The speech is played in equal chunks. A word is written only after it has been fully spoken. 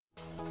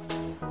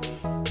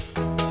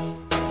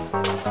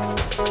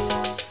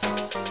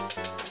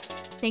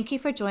Thank you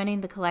for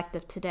joining The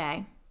Collective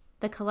today.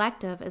 The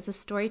Collective is a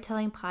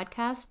storytelling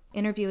podcast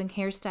interviewing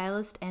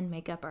hairstylist and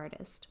makeup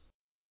artist.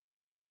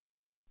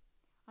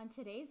 On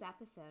today's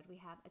episode, we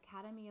have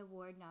Academy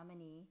Award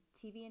Nominee,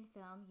 TV and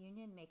Film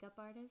Union makeup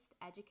artist,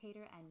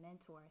 educator, and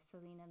mentor,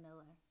 Selena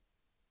Miller.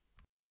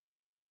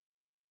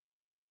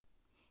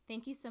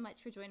 Thank you so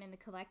much for joining The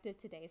Collective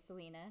today,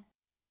 Selena.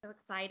 So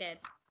excited.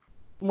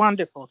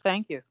 Wonderful.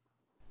 Thank you.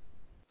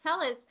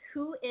 Tell us,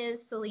 who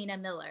is Selena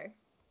Miller?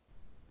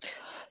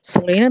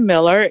 Selena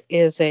Miller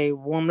is a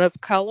woman of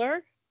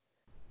color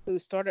who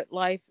started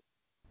life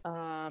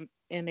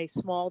in a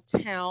small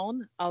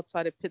town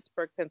outside of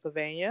Pittsburgh,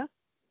 Pennsylvania.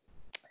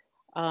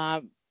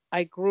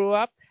 I grew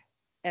up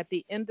at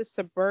the end of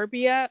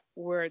suburbia,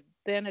 where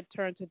then it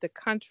turns into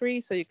country.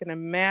 So you can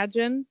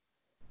imagine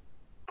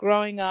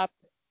growing up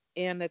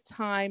in a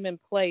time and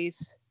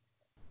place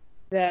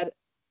that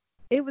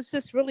it was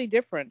just really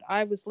different.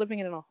 I was living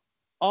in an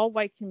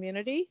all-white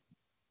community.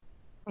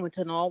 I went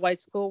to an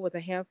all-white school with a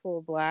handful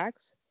of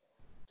blacks.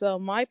 So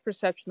my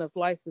perception of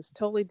life was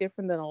totally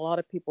different than a lot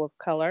of people of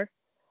color.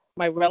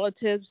 My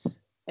relatives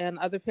and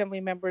other family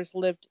members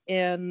lived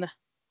in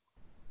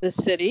the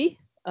city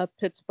of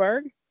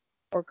Pittsburgh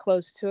or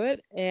close to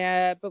it,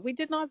 but we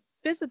did not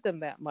visit them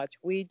that much.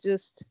 We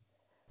just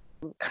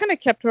kind of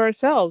kept to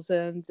ourselves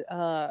and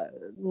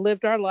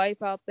lived our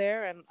life out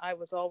there. And I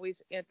was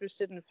always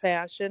interested in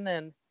fashion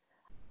and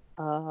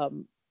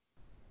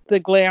the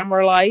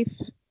glamour life.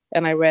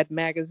 And I read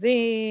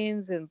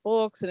magazines and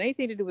books and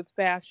anything to do with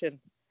fashion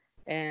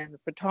and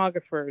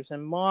photographers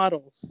and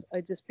models.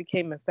 I just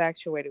became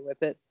infatuated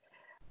with it.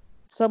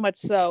 So much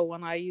so,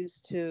 when I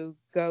used to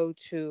go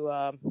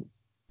to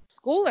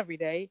school every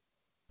day,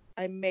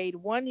 I made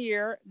one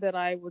year that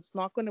I was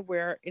not going to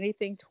wear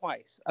anything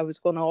twice. I was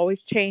going to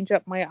always change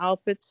up my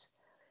outfits,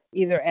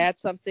 either add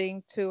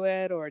something to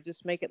it or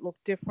just make it look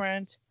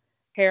different.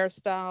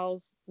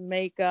 Hairstyles,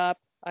 makeup.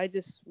 I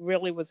just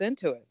really was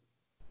into it.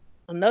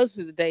 And those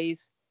were the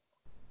days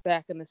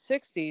back in the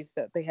 60s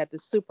that they had the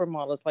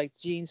supermodels like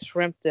Jean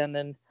Shrimpton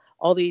and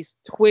all these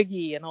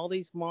Twiggy and all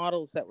these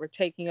models that were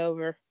taking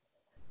over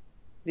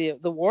the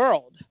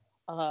world.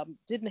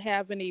 Didn't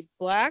have any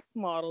black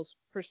models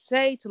per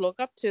se to look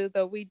up to,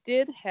 though we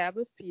did have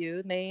a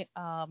few.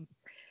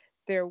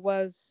 There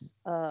was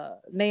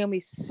Naomi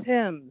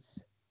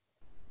Sims,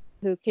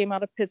 who came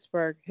out of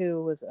Pittsburgh,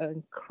 who was an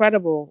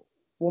incredible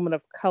woman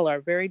of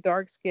color, very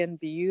dark-skinned,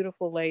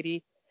 beautiful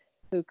lady,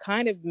 who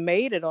kind of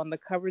made it on the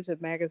covers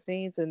of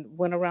magazines and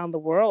went around the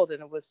world.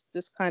 And it was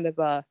just kind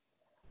of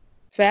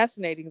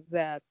fascinating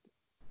that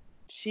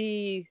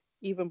she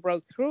even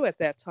broke through at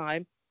that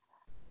time.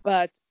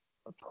 But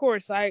of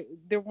course,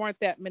 there weren't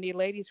that many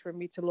ladies for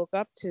me to look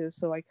up to,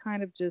 so I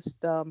kind of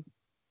just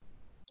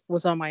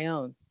was on my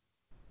own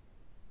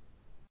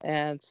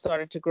and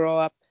started to grow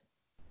up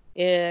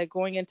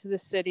going into the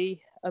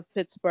city of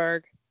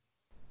Pittsburgh,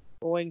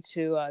 going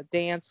to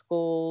dance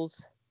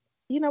schools.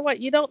 You know what?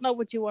 You don't know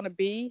what you want to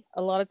be.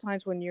 A lot of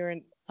times when you're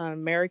an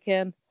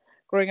American,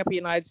 growing up in the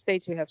United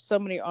States, you have so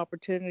many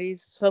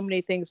opportunities, so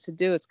many things to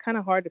do. It's kind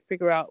of hard to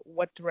figure out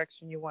what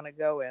direction you want to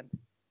go in.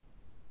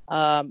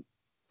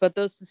 But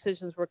those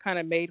decisions were kind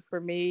of made for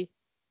me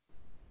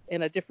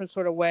in a different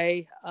sort of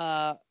way.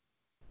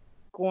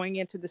 Going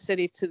into the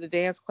city to the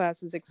dance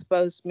classes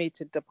exposed me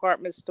to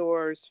department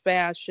stores,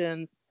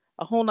 fashion,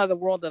 a whole nother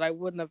world that I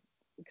wouldn't have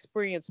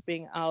experienced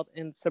being out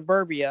in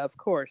suburbia, of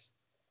course.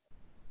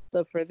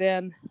 So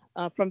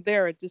from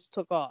there, it just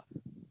took off.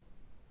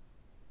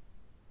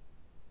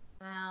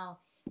 Wow.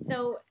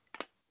 So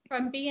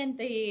from being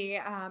the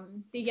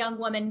young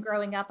woman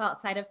growing up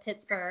outside of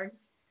Pittsburgh,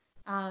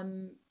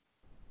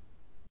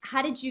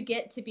 how did you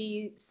get to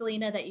be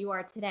Selena that you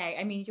are today?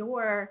 I mean,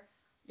 your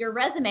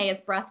resume is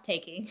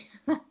breathtaking.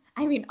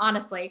 I mean,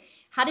 honestly,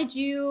 how did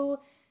you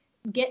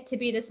get to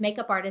be this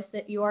makeup artist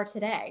that you are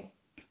today?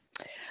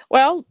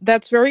 Well,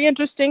 that's very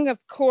interesting,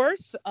 of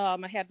course. I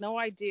had no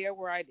idea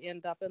where I'd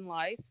end up in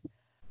life.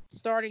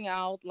 Starting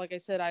out, like I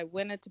said, I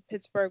went into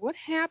Pittsburgh. What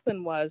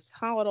happened was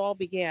how it all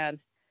began.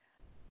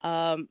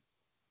 I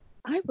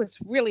was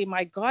really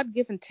my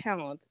God-given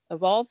talent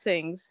of all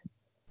things,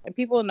 and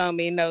people who know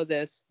me know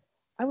this.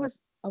 I was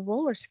a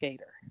roller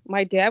skater.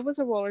 My dad was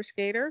a roller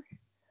skater.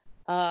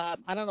 I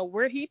don't know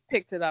where he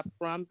picked it up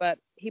from, but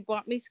he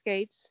bought me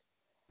skates.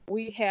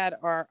 We had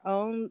our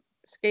own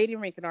skating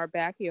rink in our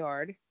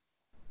backyard.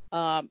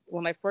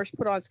 When I first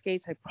put on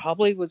skates, I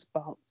probably was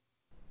about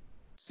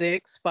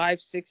 6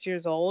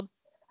 years old.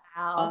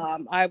 Wow.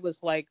 I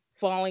was like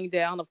falling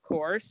down, of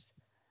course.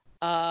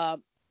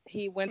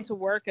 He went to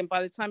work, and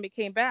by the time he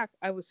came back,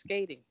 I was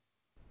skating.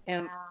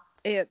 And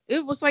wow.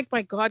 it was like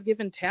my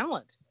God-given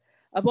talent.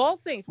 Of all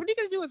things, what are you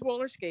going to do with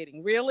roller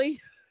skating?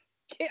 Really?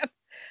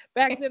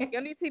 Back then, the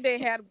only thing they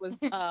had was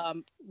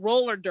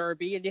roller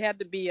derby, and you had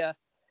to be a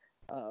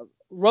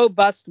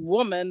robust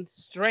woman,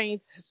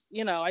 strength.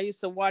 You know, I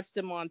used to watch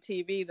them on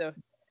TV, the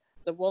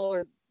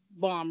roller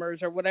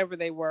bombers or whatever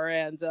they were,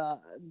 and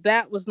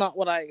that was not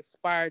what I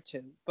aspired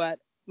to. But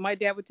my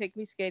dad would take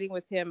me skating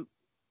with him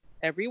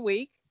every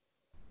week.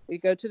 We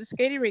go to the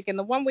skating rink, and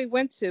the one we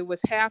went to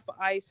was half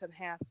ice and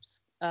half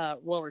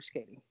roller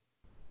skating.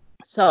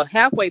 So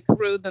halfway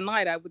through the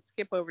night, I would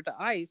skip over to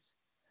ice,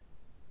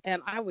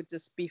 and I would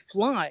just be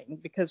flying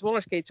because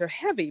roller skates are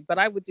heavy. But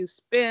I would do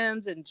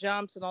spins and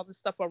jumps and all this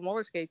stuff on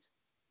roller skates,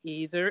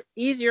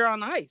 easier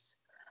on ice.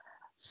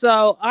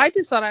 So I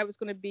decided I was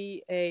going to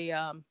be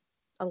a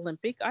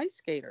Olympic ice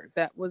skater.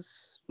 That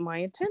was my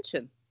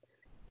intention.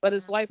 But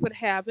as life would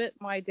have it,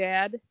 my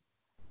dad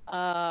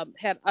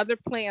had other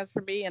plans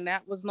for me, and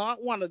that was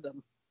not one of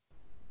them.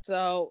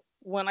 So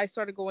when I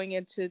started going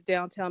into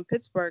downtown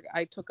Pittsburgh,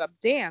 I took up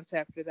dance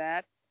after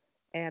that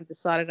and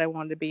decided I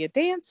wanted to be a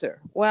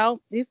dancer.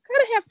 Well, you've got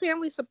to have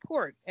family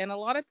support, and a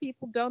lot of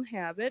people don't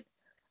have it.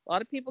 A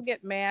lot of people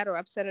get mad or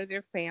upset at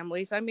their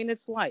families. I mean,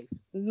 it's life.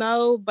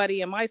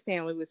 Nobody in my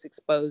family was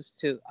exposed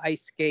to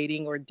ice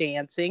skating or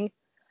dancing.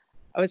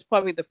 I was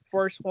probably the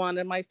first one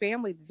in my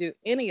family to do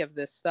any of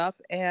this stuff.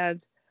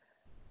 And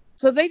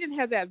so they didn't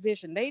have that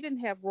vision. They didn't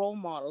have role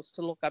models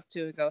to look up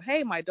to and go,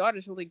 hey, my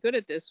daughter's really good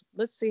at this.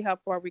 Let's see how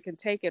far we can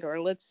take it, or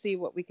let's see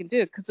what we can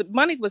do. Because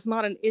money was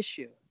not an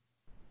issue.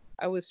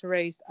 I was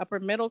raised upper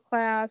middle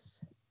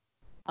class,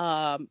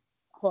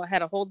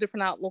 had a whole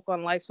different outlook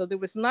on life. So there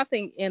was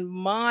nothing in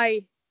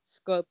my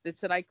scope that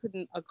said I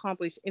couldn't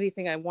accomplish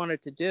anything I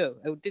wanted to do.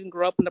 I didn't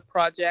grow up in the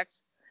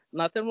projects.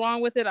 Nothing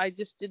wrong with it. I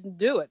just didn't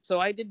do it. So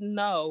I didn't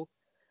know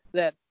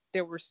that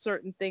there were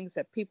certain things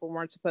that people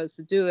weren't supposed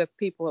to do if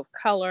people of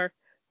color.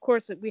 Of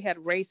course, we had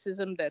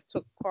racism that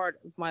took part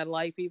of my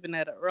life even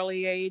at an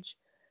early age,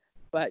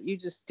 but you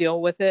just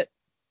deal with it.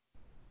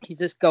 You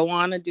just go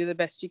on and do the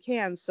best you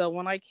can. So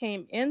when I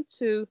came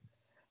into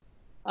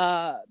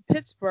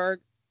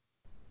Pittsburgh,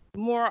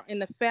 more in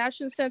the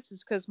fashion sense,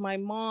 is because my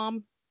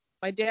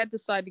dad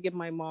decided to give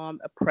my mom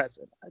a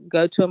present,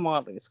 go to a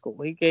modeling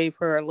school. He gave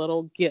her a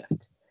little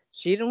gift.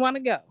 She didn't want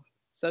to go.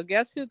 So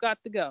guess who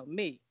got to go?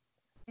 Me.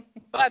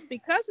 But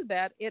because of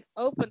that, it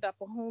opened up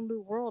a whole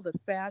new world of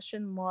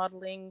fashion,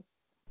 modeling,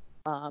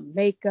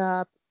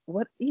 makeup,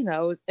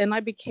 and I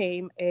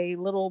became a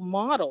little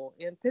model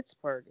in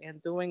Pittsburgh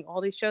and doing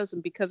all these shows.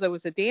 And because I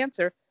was a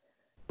dancer,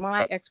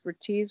 my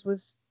expertise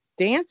was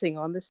dancing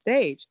on the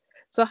stage.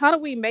 So how do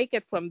we make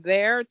it from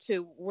there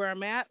to where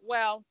I'm at?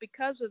 Well,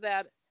 because of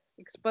that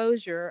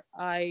exposure,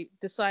 I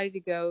decided to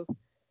go,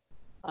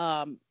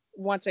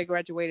 once I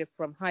graduated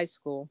from high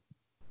school,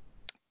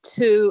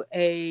 to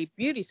a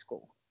beauty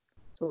school.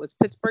 So it was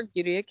Pittsburgh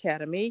Beauty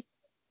Academy,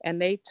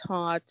 and they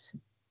taught,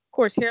 of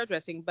course,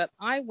 hairdressing, but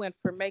I went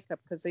for makeup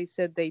because they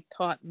said they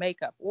taught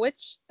makeup,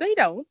 which they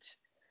don't,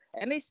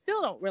 and they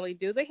still don't really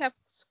do. They have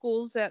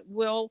schools that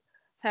will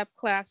have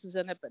classes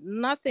in it, but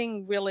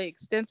nothing really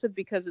extensive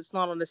because it's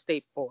not on the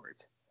state board.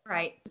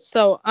 Right.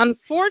 So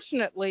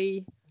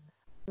unfortunately,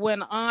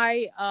 when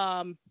I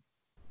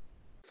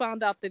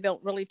found out they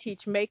don't really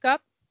teach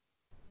makeup,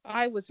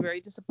 I was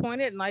very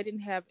disappointed, and I didn't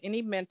have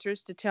any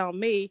mentors to tell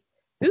me,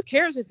 who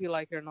cares if you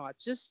like it or not?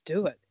 Just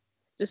do it.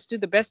 Just do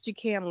the best you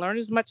can. Learn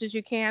as much as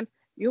you can.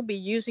 You'll be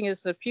using it in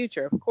the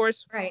future. Of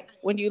course, right.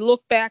 When you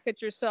look back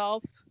at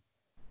yourself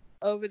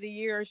over the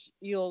years,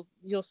 you'll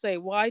say,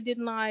 why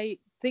didn't I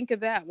think of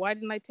that? Why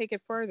didn't I take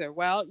it further?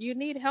 Well, you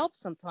need help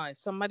sometimes.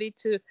 Somebody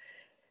to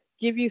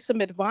give you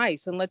some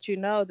advice and let you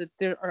know that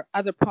there are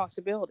other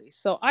possibilities.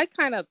 So I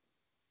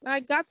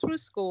got through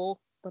school,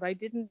 but I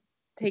didn't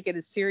take it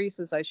as serious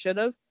as I should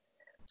have.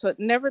 So it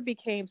never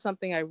became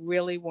something I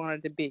really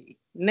wanted to be.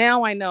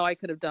 Now I know I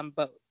could have done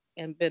both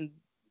and been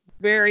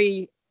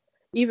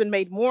even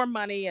made more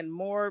money and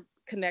more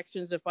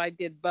connections if I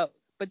did both.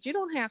 But you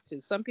don't have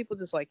to. Some people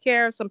just like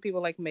hair, some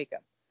people like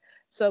makeup.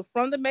 So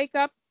from the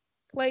makeup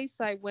place,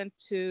 I went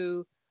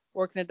to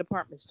working in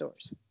department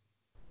stores.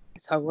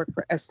 So I worked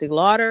for Estee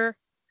Lauder,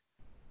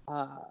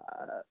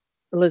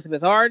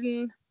 Elizabeth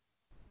Arden,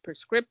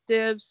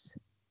 Prescriptives,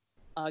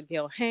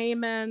 Gail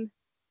Heyman.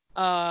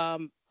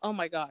 Oh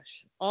my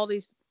gosh, all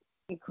these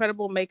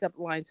incredible makeup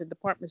lines in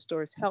department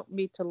stores helped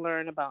me to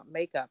learn about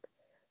makeup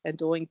and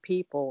doing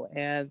people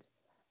and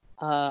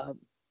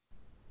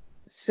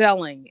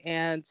selling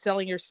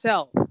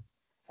yourself.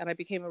 And I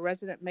became a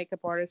resident makeup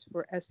artist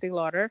for Estee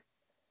Lauder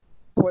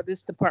for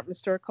this department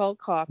store called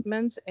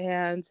Kaufman's.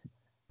 And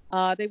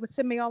they would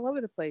send me all over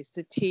the place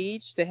to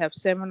teach, to have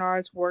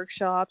seminars,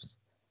 workshops.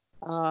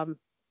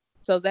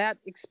 So that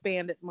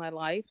expanded my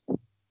life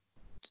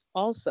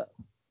also.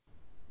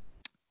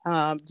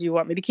 Do you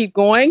want me to keep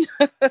going?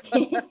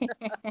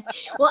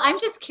 Well, I'm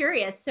just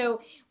curious.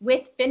 So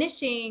with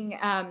finishing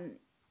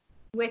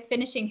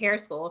hair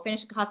school,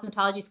 finishing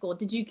cosmetology school,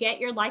 did you get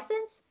your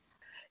license?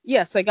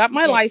 Yes, I got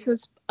my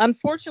license.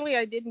 Unfortunately,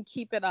 I didn't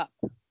keep it up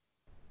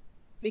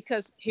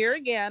because here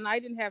again, I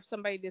didn't have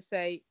somebody to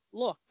say,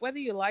 look, whether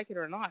you like it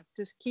or not,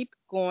 just keep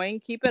going,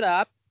 keep it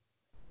up,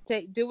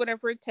 do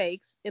whatever it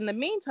takes. In the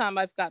meantime,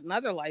 I've got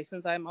another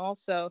license. I'm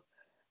also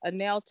a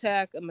nail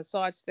tech, a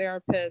massage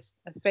therapist,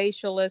 a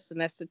facialist, an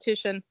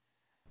esthetician.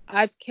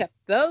 I've kept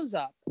those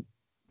up,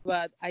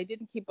 but I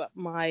didn't keep up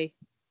my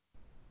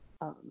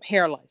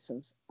hair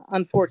license,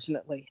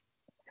 unfortunately.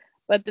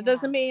 But that Yeah.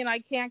 doesn't mean I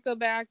can't go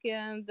back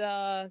and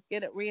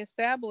get it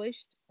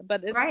reestablished.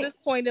 But at Right. this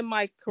point in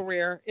my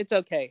career, it's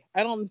okay.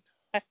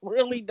 I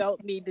really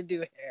don't need to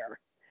do hair.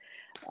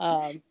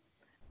 Um,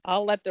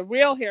 I'll let the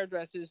real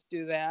hairdressers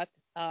do that.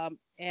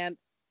 And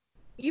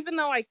even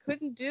though I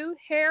couldn't do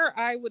hair,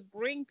 I would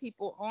bring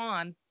people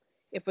on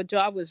if a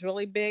job was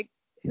really big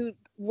who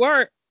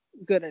were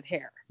good at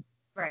hair.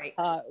 Right.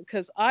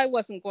 Because I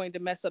wasn't going to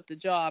mess up the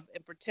job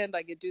and pretend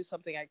I could do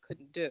something I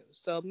couldn't do.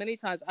 So many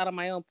times out of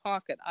my own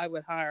pocket, I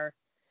would hire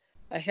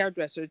a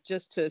hairdresser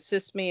just to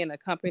assist me and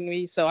accompany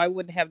me so I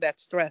wouldn't have that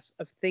stress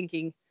of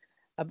thinking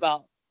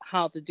about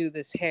how to do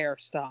this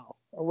hairstyle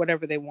or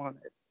whatever they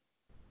wanted.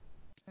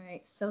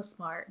 Right. So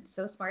smart.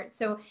 So smart.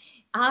 So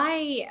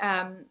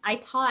I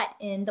taught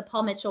in the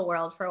Paul Mitchell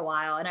world for a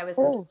while, and I was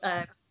Oh,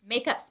 a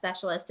makeup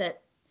specialist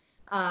at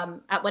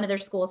one of their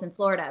schools in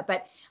Florida.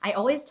 But I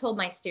always told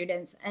my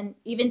students, and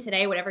even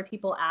today, whenever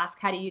people ask,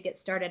 how do you get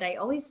started? I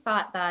always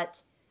thought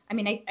that, I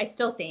mean, I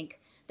still think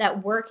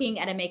that working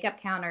at a makeup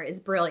counter is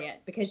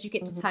brilliant because you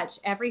get to mhm. touch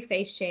every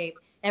face shape,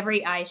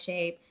 every eye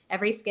shape,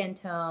 every skin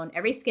tone,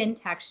 every skin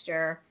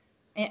texture.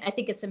 I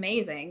think it's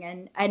amazing.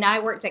 And I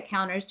worked at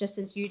counters just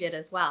as you did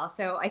as well.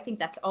 So I think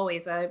that's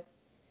always a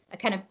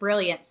kind of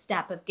brilliant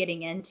step of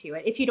getting into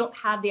it. If you don't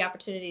have the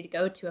opportunity to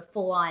go to a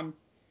full-on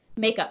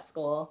makeup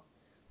school,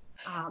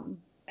 um,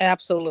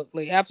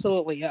 Absolutely,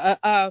 absolutely.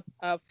 A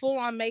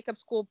full-on makeup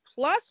school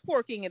plus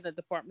working in the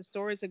department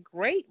store is a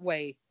great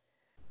way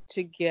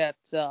to get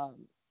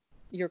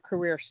your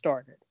career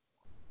started.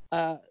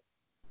 Uh,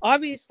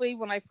 Obviously,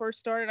 when I first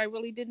started, I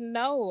really didn't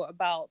know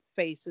about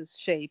faces,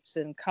 shapes,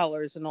 and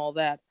colors and all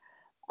that.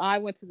 I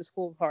went to the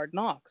school of hard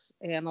knocks,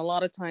 and a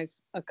lot of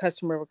times a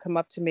customer would come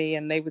up to me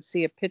and they would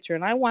see a picture,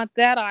 and I want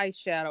that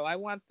eyeshadow, I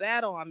want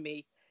that on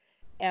me,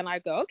 and I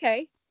go,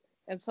 okay.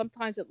 And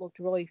sometimes it looked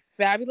really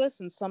fabulous,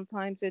 and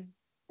sometimes it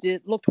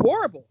did looked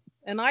horrible,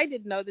 and I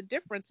didn't know the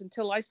difference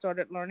until I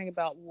started learning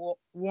about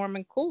warm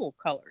and cool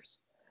colors.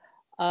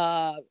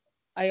 Uh,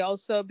 I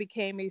also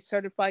became a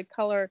certified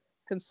color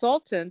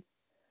consultant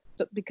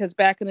because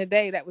back in the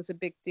day that was a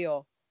big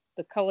deal.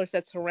 The colors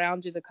that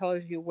surround you, the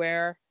colors you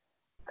wear,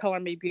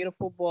 Color Me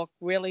Beautiful book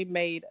really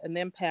made an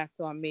impact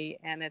on me,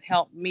 and it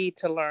helped me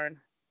to learn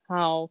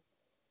how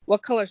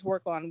what colors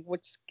work on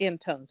which skin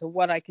tones and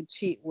what I could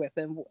cheat with,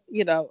 and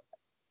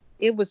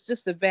it was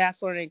just a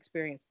vast learning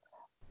experience.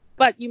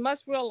 But you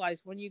must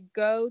realize when you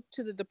go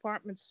to the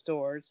department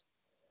stores,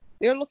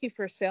 they're looking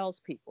for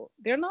salespeople.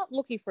 They're not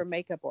looking for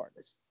makeup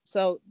artists.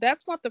 So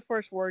that's not the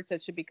first words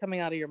that should be coming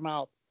out of your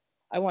mouth.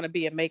 I want to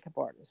be a makeup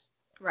artist.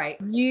 right.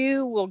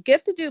 You will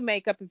get to do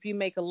makeup if you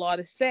make a lot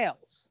of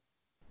sales.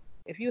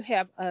 If you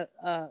have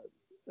a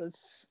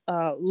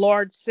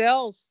large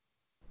sales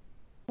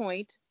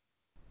point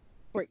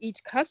for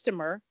each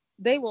customer,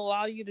 they will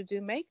allow you to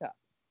do makeup.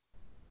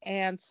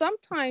 And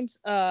sometimes,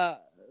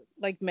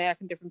 like Mac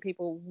and different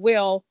people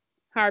will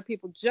hire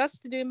people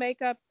just to do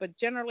makeup, but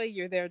generally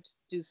you're there to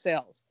do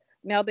sales.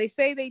 Now, they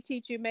say they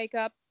teach you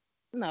makeup.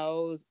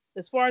 No,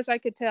 as far as I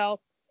could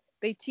tell,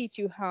 they teach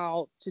you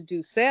how to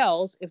do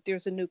sales. If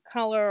there's a new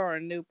color or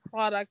a new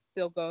product,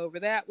 they'll go over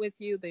that with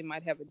you. They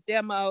might have a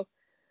demo,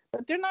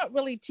 but they're not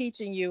really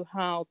teaching you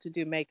how to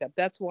do makeup.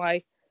 That's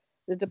why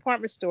the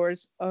department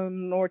stores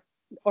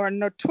are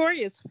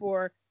notorious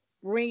for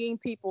bringing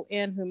people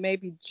in who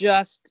maybe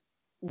just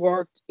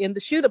worked in the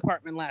shoe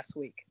department last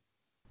week,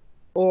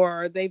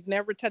 or they've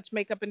never touched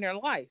makeup in their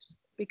lives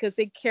because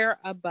they care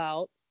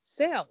about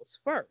sales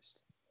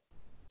first.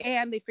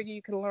 And they figure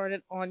you can learn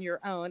it on your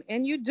own,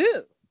 and you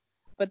do.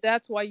 But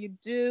that's why you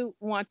do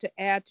want to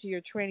add to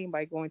your training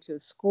by going to a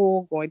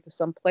school, going to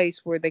some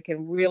place where they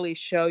can really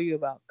show you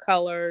about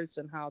colors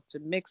and how to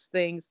mix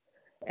things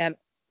and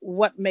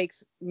what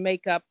makes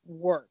makeup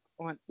work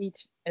on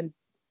each and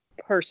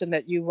person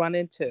that you run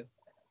into.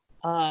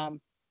 Um,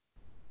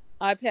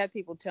 I've had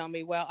people tell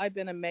me, "Well, I've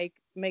been a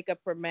makeup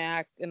for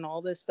Mac and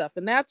all this stuff,"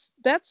 and that's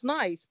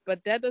nice,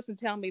 but that doesn't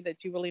tell me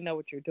that you really know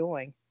what you're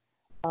doing.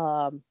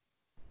 Um,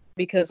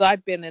 because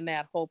I've been in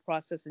that whole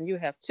process, and you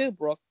have too,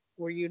 Brooke,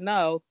 where you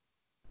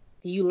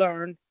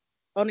learn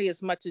only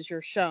as much as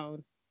you're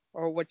shown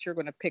or what you're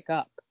going to pick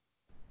up.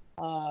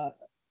 Uh,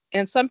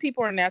 and some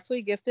people are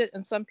naturally gifted,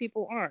 and some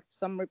people aren't.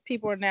 Some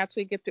people are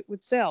naturally gifted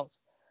with sales.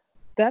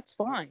 That's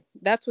fine.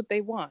 That's what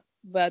they want,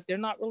 but they're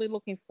not really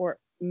looking for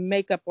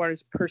makeup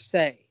artists per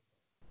se.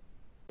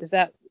 Is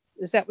that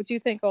is that what you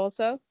think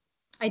also?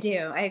 I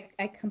do.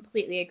 I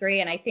completely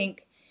agree. And I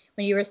think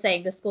when you were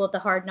saying the school of the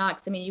hard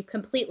knocks, I mean, you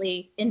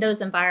completely, in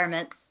those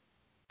environments,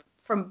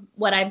 from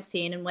what I've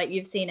seen and what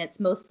you've seen, it's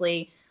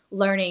mostly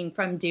learning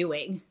from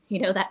doing,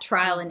 that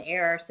trial and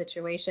error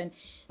situation.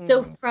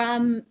 So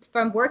Mm-hmm.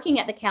 from working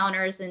at the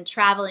counters and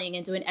traveling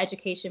and doing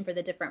education for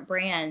the different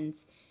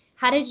brands,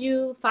 how did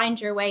you find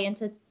your way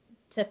into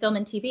film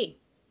and TV?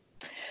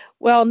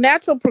 Well,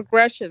 natural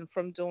progression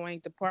from doing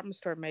department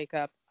store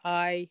makeup,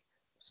 I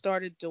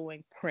started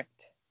doing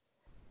print.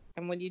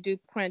 And when you do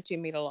print, you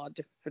meet a lot of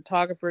different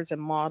photographers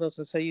and models,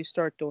 and so you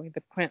start doing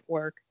the print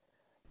work.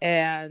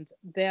 And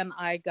then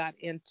I got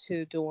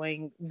into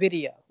doing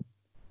video.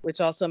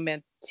 which also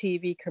meant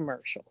TV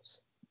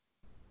commercials.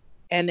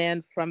 And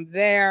then from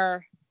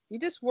there,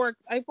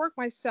 I worked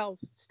myself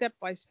step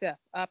by step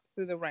up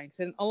through the ranks.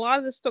 And a lot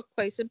of this took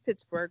place in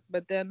Pittsburgh,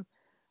 but then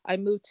I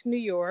moved to New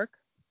York.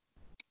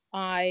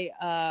 I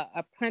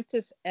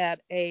apprenticed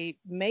at a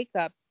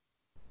makeup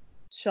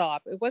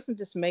shop. It wasn't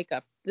just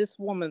makeup. This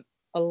woman,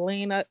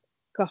 Elena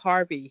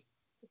Kaharvey,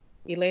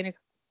 Elena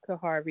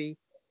Kaharvey,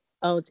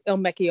 owns El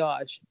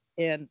Maquillage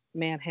in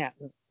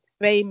Manhattan.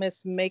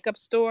 Famous makeup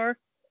store,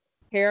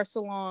 hair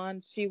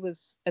salon. She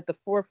was at the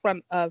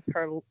forefront of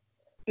her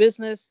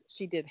business.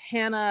 She did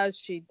henna,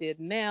 she did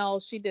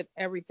nails, she did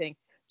everything.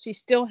 She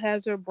still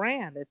has her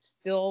brand.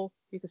 You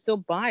can still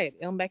buy it,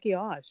 El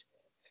Maquillage.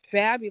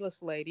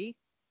 Fabulous lady.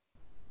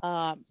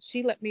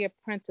 She let me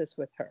apprentice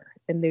with her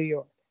in New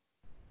York.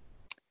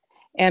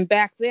 And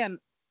back then,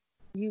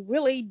 you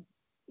really,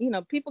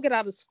 people get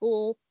out of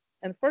school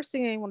and the first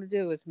thing they want to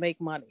do is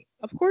make money.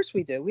 Of course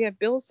we do. We have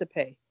bills to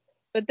pay.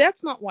 But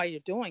that's not why you're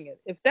doing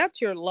it. If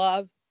that's your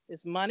love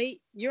is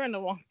money, you're in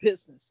the wrong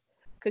business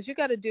because you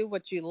got to do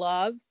what you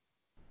love.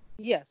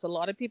 Yes, a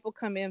lot of people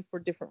come in for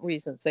different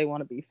reasons. They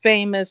want to be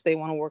famous. They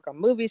want to work on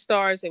movie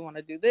stars. They want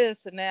to do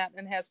this and that,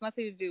 and it has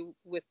nothing to do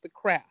with the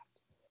craft.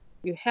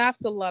 You have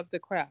to love the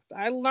craft.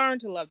 I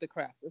learned to love the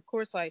craft. Of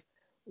course,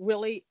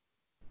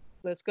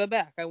 let's go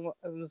back. I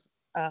was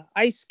an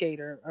ice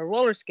skater, a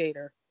roller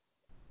skater,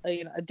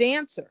 a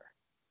dancer.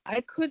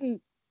 I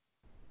couldn't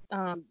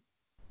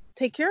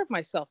take care of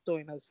myself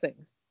doing those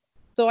things.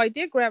 So I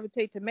did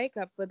gravitate to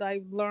makeup, but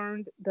I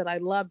learned that I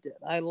loved it.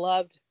 I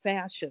loved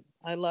fashion.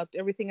 I loved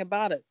everything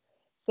about it.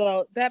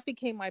 So that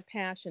became my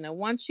passion. And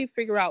once you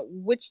figure out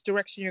which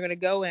direction you're going to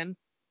go in,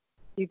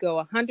 you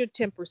go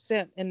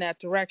 110% in that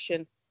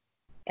direction.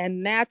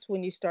 And that's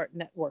when you start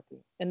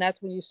networking. And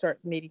that's when you start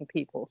meeting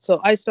people.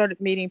 So I started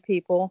meeting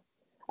people.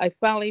 I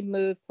finally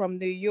moved from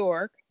New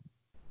York.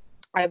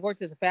 I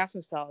worked as a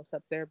fashion stylist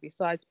up there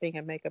besides being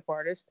a makeup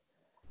artist.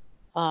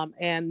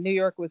 And New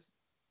York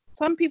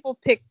some people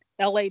picked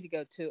LA to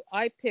go to.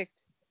 I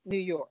picked New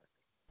York.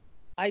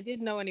 I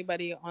didn't know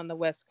anybody on the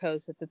West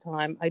Coast at the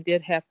time. I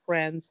did have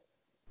friends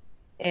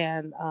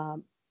and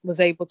was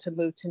able to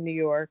move to New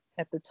York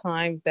at the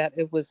time that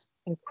it was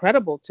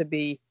incredible to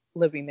be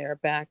living there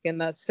back in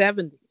the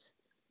 70s.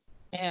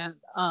 And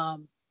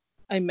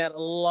I met a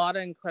lot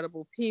of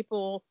incredible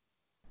people.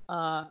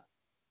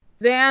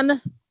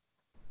 Then,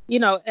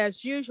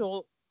 as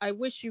usual, I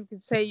wish you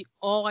could say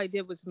all I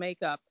did was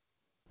makeup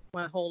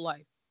my whole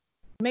life.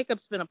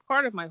 Makeup's been a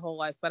part of my whole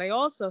life, but I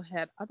also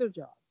had other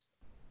jobs.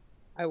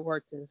 I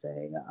worked as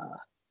a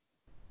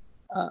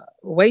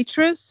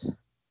waitress,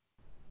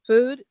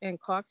 food and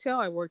cocktail.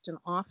 I worked in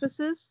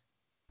offices.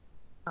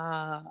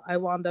 I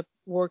wound up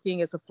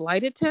working as a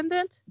flight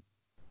attendant.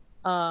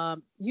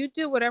 You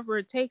do whatever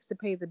it takes to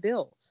pay the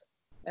bills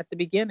at the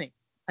beginning.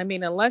 I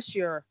mean, unless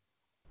you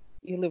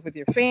live with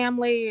your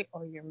family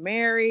or you're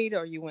married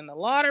or you win the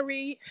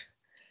lottery.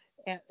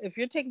 And if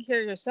you're taking care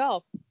of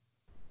yourself,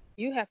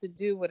 you have to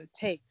do what it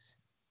takes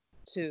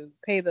to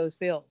pay those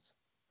bills.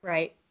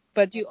 Right.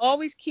 But you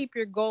always keep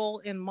your goal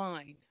in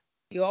mind.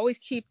 You always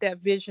keep that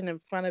vision in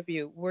front of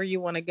you where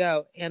you want to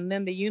go. And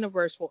then the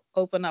universe will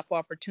open up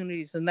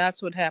opportunities. And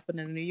that's what happened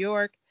in New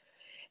York.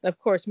 And of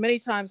course, many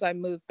times I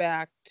moved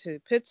back to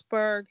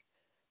Pittsburgh.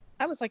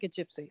 I was like a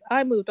gypsy.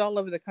 I moved all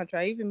over the country.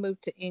 I even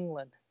moved to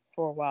England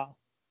for a while.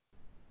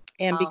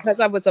 And because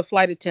I was a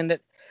flight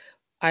attendant,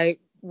 I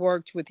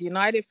worked with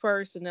United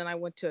first, and then I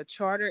went to a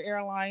charter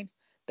airline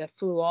that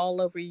flew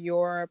all over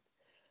Europe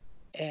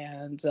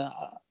and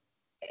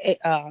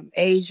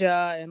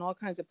Asia and all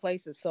kinds of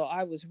places. So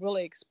I was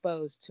really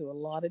exposed to a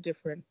lot of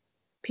different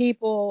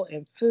people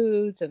and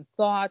foods and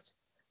thoughts.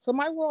 So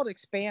my world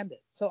expanded.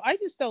 So I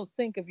just don't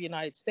think of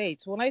United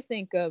States. When I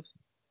think of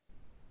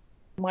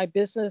my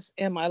business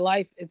and my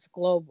life, it's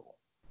global.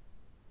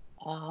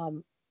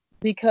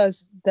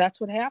 Because that's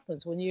what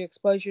happens when you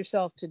expose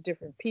yourself to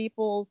different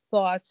people,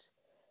 thoughts.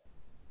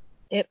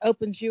 It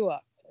opens you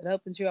up. It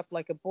opens you up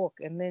like a book,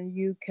 and then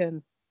you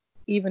can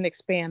even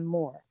expand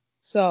more.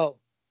 So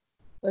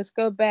let's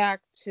go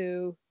back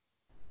to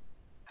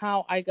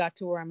how I got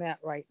to where I'm at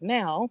right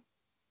now.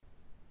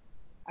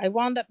 I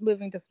wound up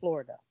moving to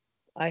Florida.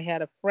 I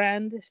had a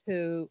friend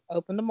who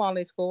opened a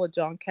modeling school at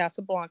John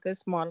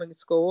Casablancas Modeling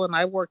School, and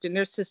I worked in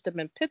their system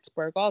in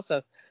Pittsburgh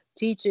also,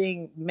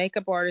 teaching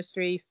makeup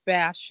artistry,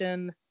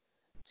 fashion,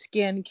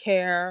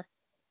 skincare,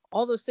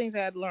 all those things I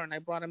had learned. I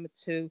brought them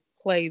to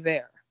play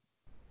there.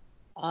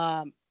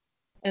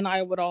 And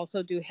I would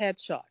also do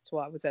headshots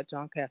while I was at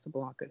John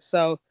Casablancas.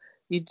 So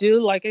you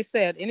do, like I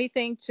said,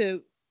 anything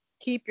to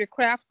keep your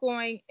craft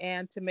going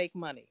and to make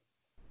money.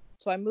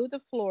 So I moved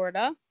to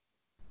Florida.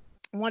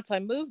 Once I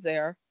moved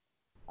there,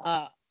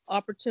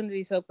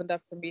 opportunities opened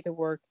up for me to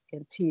work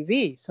in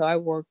TV. So I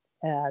worked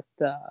at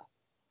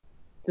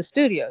the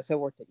studios. I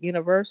worked at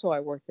Universal. I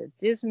worked at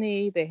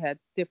Disney. They had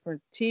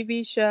different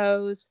TV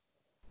shows,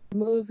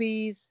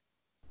 movies.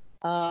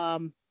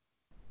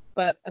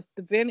 But at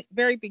the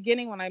very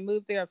beginning, when I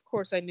moved there, of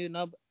course, I knew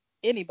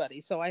anybody.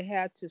 So I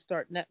had to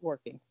start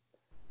networking.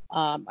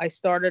 I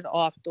started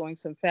off doing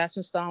some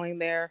fashion styling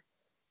there,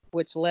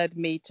 which led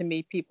me to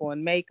meet people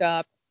in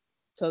makeup.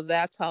 So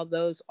that's how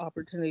those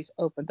opportunities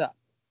opened up.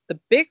 The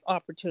big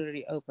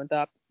opportunity opened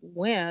up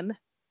when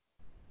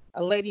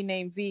a lady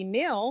named Ve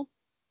Niell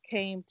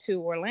came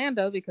to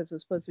Orlando because it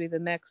was supposed to be the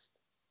next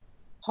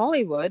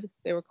Hollywood.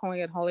 They were calling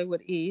it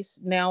Hollywood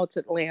East. Now it's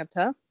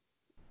Atlanta.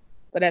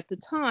 But at the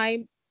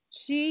time,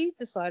 she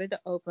decided to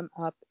open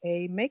up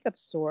a makeup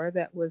store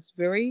that was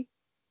very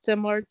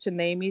similar to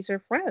Namie's or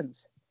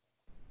Friends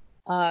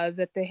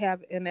that they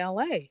have in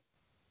LA.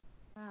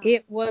 Wow.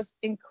 It was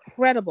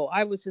incredible.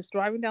 I was just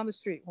driving down the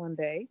street one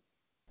day.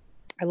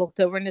 I looked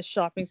over in this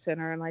shopping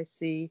center and I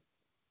see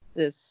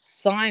this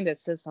sign that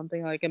says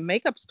something like a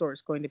makeup store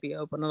is going to be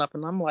opening up.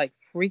 And I'm like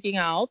freaking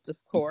out, of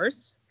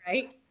course.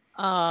 Right.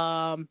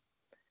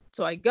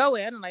 So I go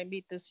in and I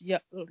meet this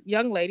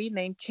young lady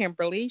named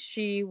Kimberly.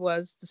 She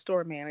was the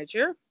store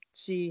manager.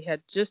 She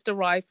had just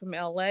arrived from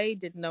LA,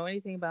 didn't know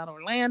anything about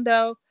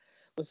Orlando,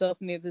 was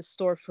opening this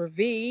store for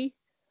V,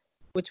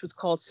 which was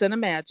called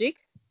Cinemagic.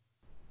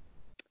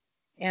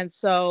 And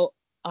so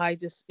I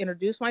just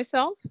introduced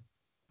myself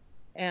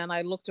and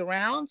I looked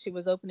around. She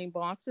was opening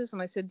boxes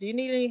and I said, "Do you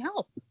need any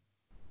help?"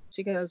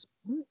 She goes,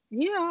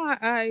 "Yeah,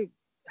 I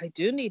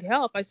do need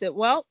help." I said,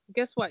 "Well,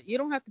 guess what? You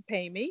don't have to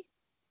pay me.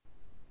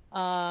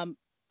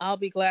 I'll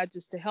be glad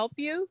just to help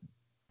you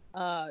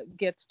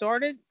get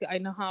started. I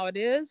know how it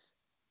is."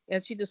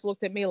 And she just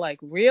looked at me like,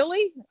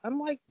 "Really?" I'm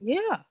like,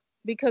 "Yeah,"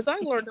 because I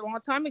learned a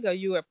long time ago,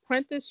 you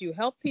apprentice, you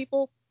help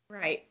people,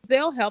 Right.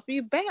 they'll help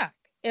you back.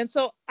 And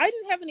so I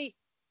didn't have any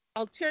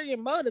ulterior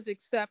motive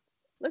except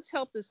let's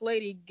help this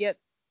lady get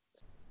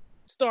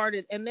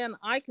started and then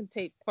I can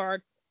take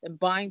part in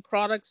buying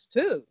products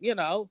too,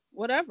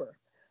 whatever.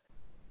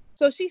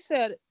 So she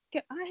said,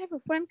 "I have a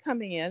friend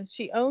coming in.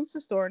 She owns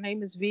the store. Her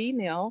name is Ve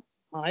Niell."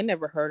 I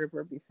never heard of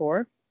her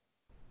before.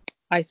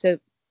 I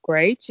said,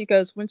 "Great." She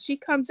goes, "When she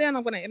comes in,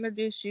 I'm going to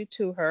introduce you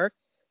to her.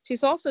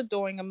 She's also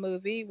doing a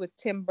movie with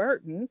Tim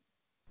Burton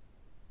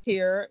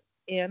here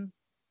in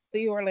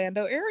the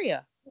Orlando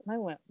area." And I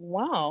went,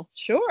 "Wow,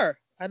 sure.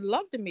 I'd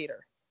love to meet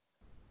her."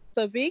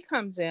 So V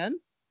comes in.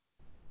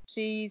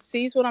 She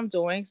sees what I'm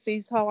doing,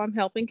 sees how I'm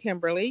helping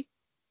Kimberly.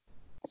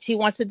 She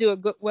wants to do a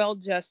goodwill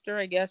gesture,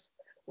 I guess.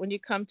 When you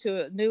come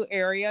to a new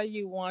area,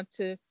 you want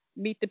to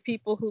meet the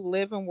people who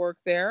live and work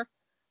there.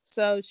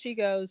 So she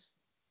goes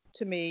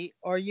to me,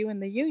 "Are you in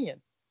the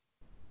union?"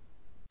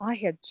 I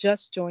had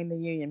just joined the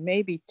union,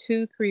 maybe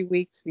 2, 3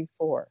 weeks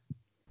before.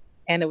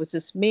 And it was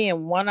just me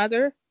and one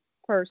other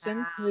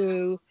person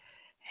who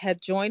had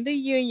joined the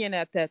union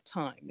at that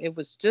time. It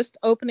was just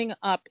opening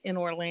up in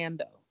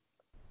Orlando.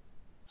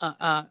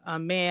 A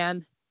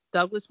man,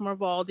 Douglas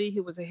Marvaldi,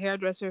 who was a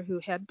hairdresser who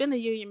had been a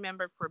union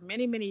member for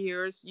many, many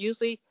years,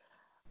 usually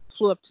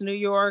flew up to New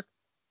York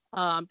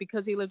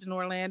because he lived in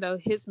Orlando.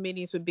 His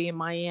meetings would be in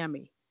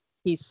Miami.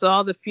 He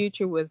saw the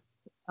future with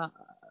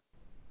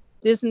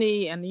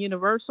Disney and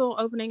Universal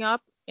opening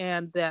up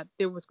and that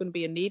there was going to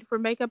be a need for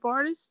makeup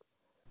artists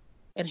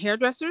and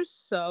hairdressers.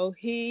 So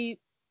he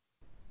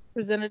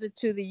presented it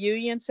to the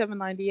union,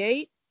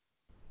 798,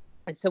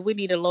 and said, "We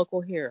need a local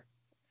here."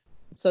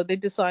 So they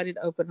decided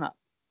to open up.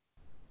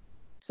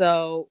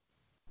 So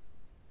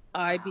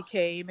I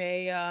became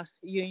a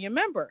union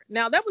member.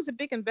 Now, that was a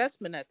big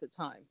investment at the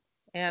time.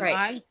 And Right.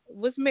 I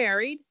was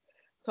married,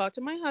 talked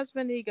to my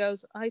husband. He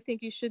goes, "I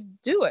think you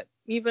should do it,"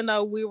 even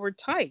though we were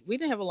tight. We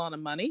didn't have a lot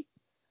of money.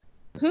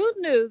 Who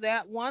knew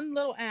that one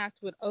little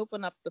act would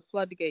open up the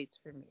floodgates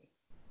for me?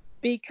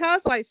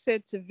 Because I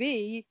said to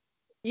V,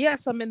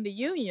 "Yes, I'm in the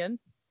union,"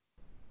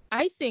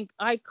 I think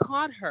I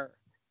caught her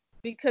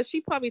because she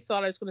probably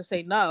thought I was going to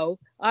say no.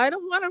 I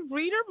don't want to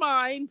read her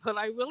mind, but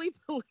I really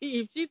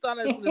believe she thought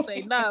I was going to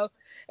say no.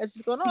 And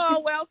she's going, "Oh,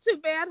 well, too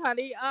bad,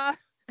 honey.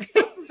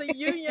 This is a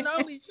union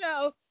only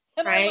show."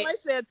 And Right. when I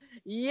said,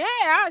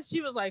 "Yeah,"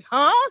 she was like,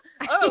 "Huh?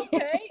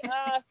 Okay."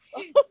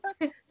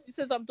 She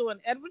says, "I'm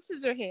doing Edward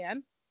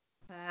Scissorhand,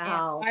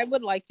 and Wow. I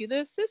would like you to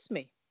assist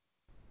me."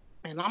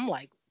 And I'm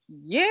like,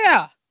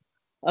 "Yeah,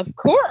 of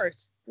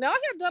course." Now, I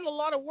had done a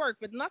lot of work,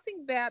 but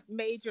nothing that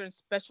major in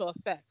special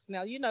effects.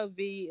 Now,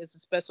 V is a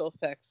special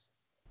effects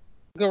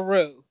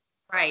guru.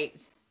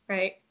 Right.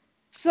 Right.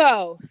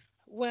 So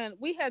when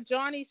we had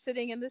Johnny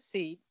sitting in the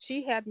seat,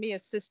 she had me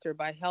assist her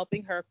by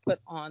helping her put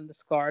on the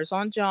scars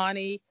on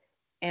Johnny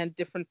and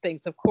different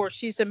things. Of course,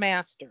 she's a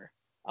master.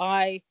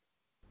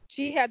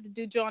 She had to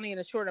do Johnny in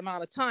a short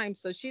amount of time,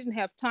 so she didn't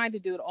have time to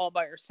do it all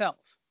by herself.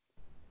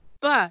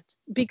 But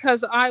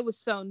because I was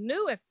so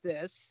new at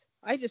this,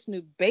 I just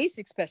knew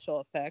basic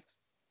special effects.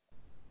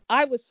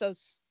 I was so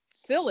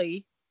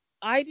silly.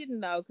 I didn't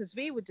know because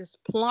V would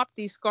just plop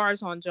these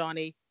scars on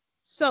Johnny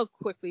so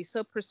quickly,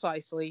 so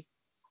precisely.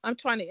 I'm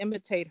trying to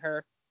imitate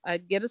her.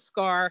 I'd get a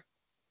scar,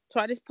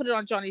 try to put it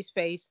on Johnny's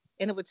face,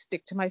 and it would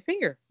stick to my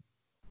finger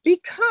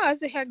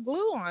because it had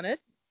glue on it.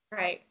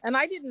 Right. And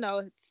I didn't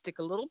know, stick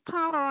a little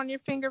powder on your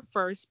finger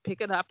first,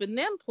 pick it up, and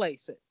then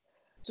place it.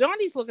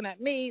 Johnny's looking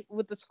at me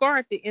with the scar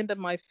at the end of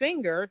my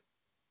finger,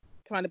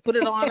 trying to put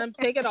it on him,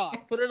 take it off,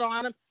 put it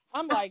on him.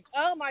 I'm like,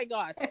 oh my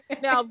God.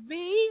 Now,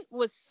 V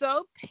was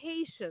so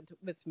patient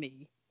with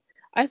me.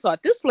 I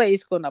thought this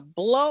lady's going to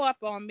blow up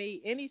on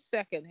me any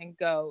second and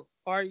go,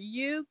 are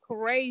you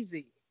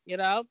crazy? You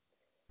know,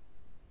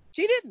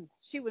 she didn't.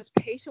 She was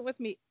patient with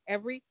me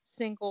every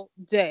single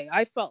day.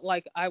 I felt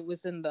like I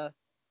was in the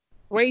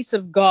grace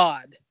of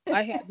God.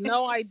 I had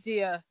no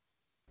idea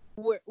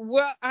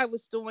what I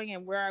was doing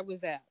and where I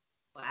was at.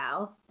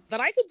 Wow.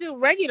 But I could do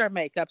regular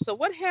makeup. So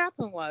what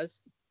happened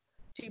was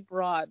she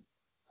brought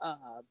uh,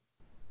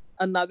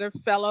 another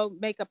fellow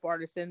makeup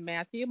artist in,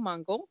 Matthew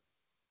Mungle.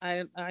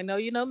 I know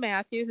you know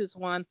Matthew, who's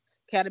won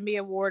Academy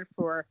Award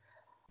for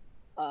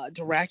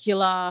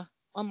Dracula.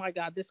 Oh my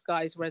God, this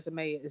guy's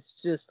resume is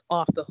just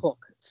off the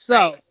hook. So,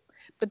 Right.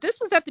 but this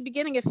was at the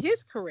beginning of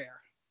his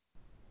career.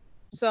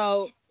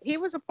 So he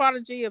was a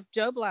prodigy of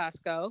Joe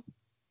Blasco,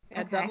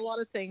 had done a Okay. lot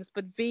of things.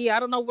 But V, I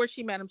don't know where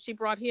she met him. She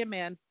brought him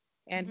in,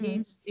 and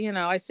Hmm.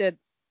 I said,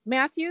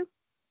 Matthew,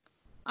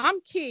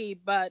 I'm Key,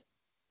 but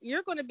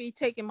you're going to be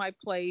taking my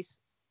place,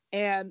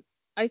 and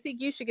I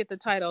think you should get the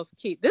title of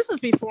Key. This is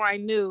before I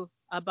knew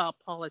about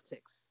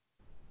politics.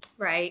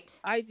 Right.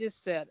 I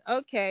just said,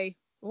 okay,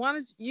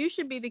 you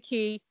should be the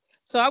Key.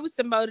 So I was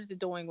demoted to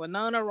doing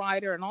Winona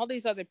Ryder and all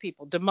these other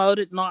people.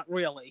 Demoted, not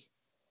really.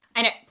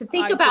 I know. To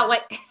think I about just,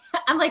 what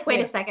I'm like, wait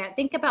a yeah, second.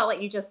 Think about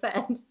what you just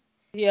said.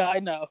 yeah, I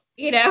know.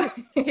 You know?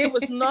 It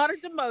was not a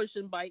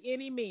demotion by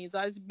any means.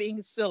 I was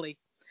being silly.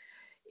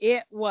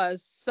 It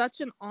was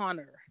such an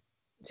honor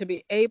to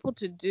be able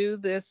to do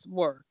this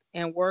work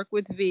and work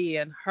with V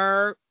and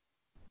her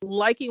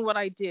liking what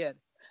I did.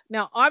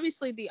 Now,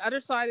 obviously, the other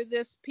side of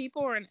this,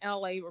 people are in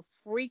LA were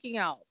freaking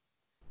out.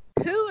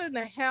 Who in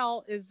the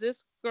hell is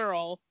this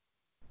girl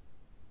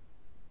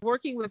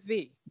working with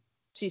V?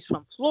 She's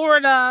from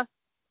Florida.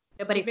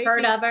 She Nobody's may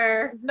heard be, of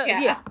her. no, yeah,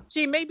 Yeah.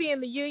 she may be in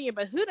the union,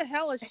 but who the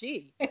hell is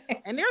she?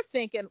 And they're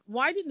thinking,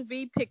 why didn't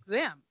V pick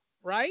them?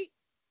 Right?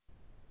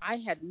 I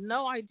had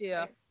no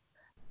idea.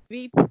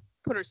 V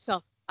put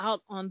herself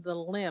out on the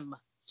limb.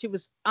 She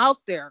was out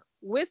there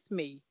with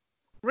me.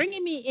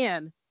 Bringing me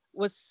in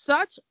was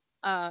such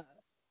a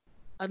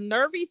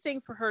nervy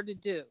thing for her to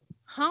do.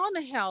 How in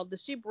the hell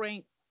does she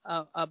bring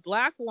a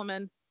black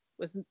woman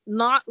with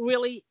not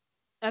really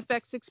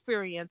FX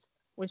experience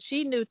when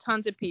she knew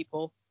tons of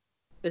people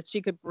that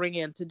she could bring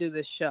in to do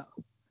this show?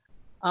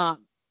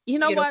 You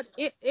know what?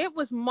 Beautiful. It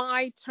was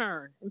my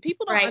turn. And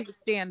people don't Right.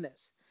 understand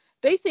this.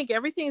 They think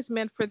everything is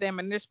meant for them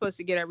and they're supposed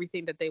to get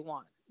everything that they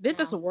want. It No.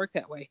 doesn't work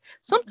that way.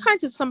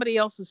 Sometimes it's somebody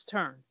else's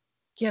turn.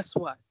 Guess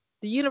what?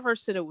 The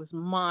universe said it was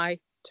my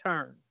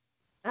turn.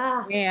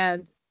 Ah,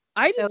 And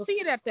I didn't so see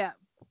it at that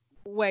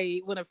way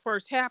when it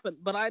first happened.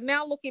 But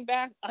now looking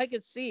back, I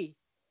could see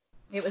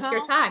it was your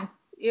how time.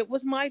 it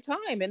was my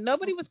time and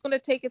nobody was going to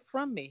take it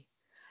from me.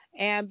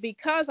 And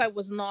because I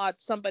was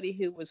not somebody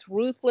who was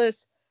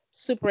ruthless,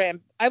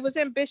 I was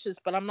ambitious,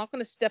 but I'm not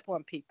going to step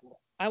on people.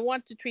 I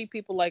want to treat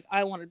people like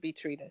I want to be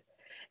treated.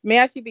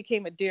 Matthew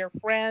became a dear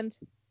friend.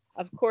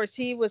 Of course,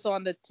 he was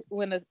on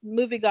when the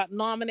movie got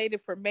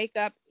nominated for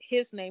makeup,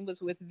 his name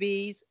was with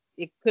V's.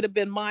 It could have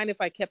been mine if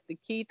I kept the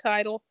Key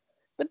title,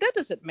 but that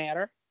doesn't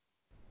matter.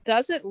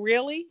 Does it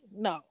really?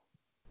 No.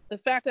 The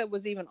fact that it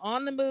was even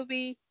on the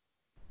movie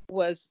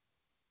was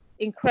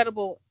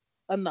incredible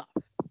enough.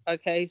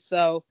 Okay,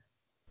 so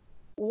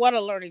what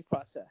a learning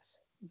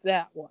process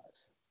that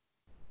was.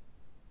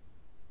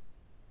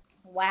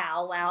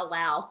 Wow, wow,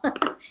 wow.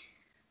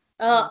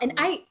 And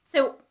Mhm.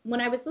 so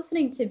when I was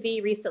listening to V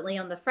recently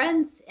on the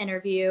Friends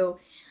interview,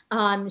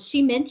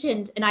 she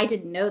mentioned, and I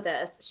didn't know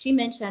this, she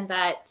mentioned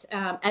that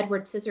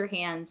Edward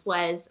Scissorhands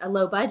was a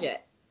low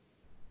budget.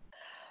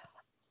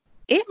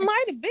 It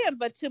might have been,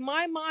 but to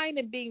my mind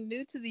and being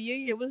new to the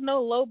union, it was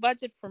no low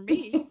budget for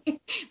me.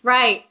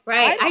 Right,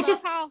 right. I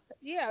don't know how,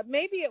 yeah,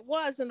 maybe it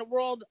was in the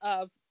world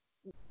of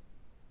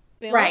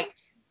film. Right,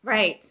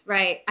 right,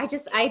 right.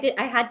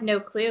 I had no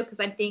clue because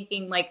I'm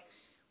thinking like,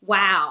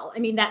 wow. I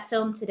mean, that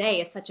film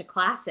today is such a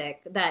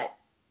classic that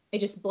it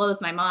just blows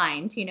my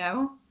mind, you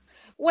know?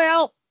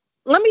 Well,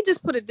 let me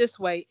just put it this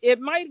way. It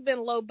might have been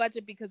low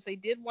budget because they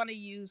did want to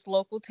use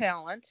local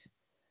talent,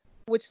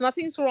 which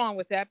nothing's wrong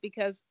with that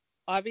because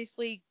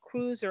obviously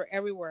crews are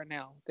everywhere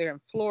now. They're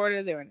in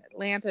Florida, they're in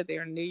Atlanta,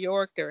 they're in New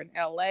York, they're in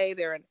LA,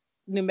 they're in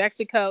New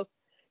Mexico.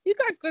 You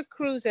got good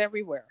crews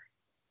everywhere.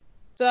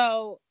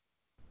 So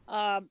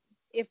um,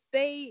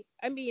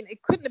 I mean,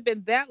 it couldn't have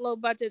been that low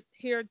budget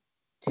here.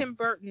 Tim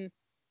Burton,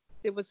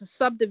 there was a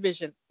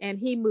subdivision, and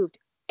he moved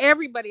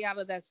everybody out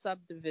of that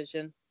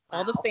subdivision,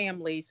 all the Wow.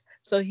 families,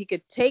 so he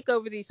could take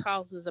over these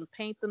houses and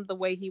paint them the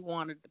way he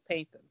wanted to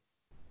paint them.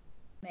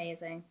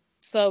 Amazing.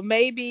 So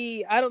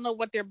maybe I don't know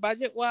what their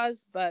budget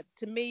was, but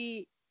to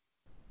me,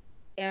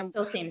 and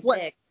Still seems what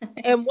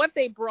big. what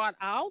they brought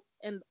out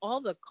and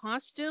all the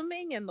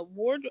costuming and the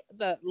wardrobe,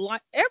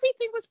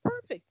 everything was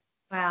perfect.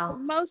 It's the Wow.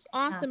 most Yeah.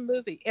 awesome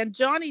movie. And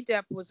Johnny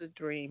Depp was a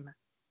dream.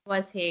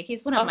 Was he?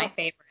 He's one of my Uh,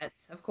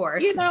 favorites, of you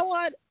course. know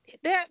what?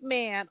 That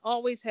man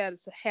always had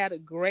a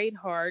great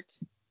heart.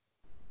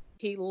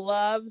 He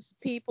loves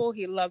people.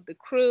 He loved the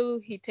crew.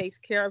 He takes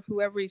care of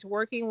whoever he's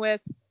working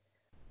with.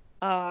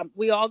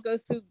 We all go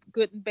through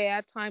good and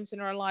bad times in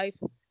our life,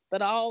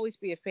 but I'll always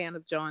be a fan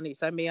of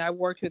Johnny's. I mean, I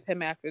worked with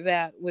him after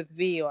that with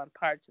V on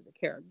Pirates of the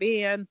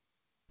Caribbean,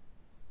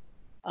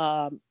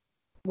 um,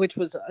 which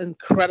was an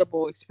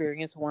incredible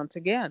experience once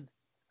again.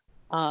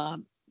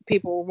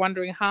 People were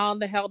wondering how in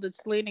the hell did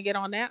Selena get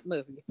on that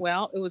movie?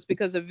 Well, it was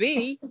because of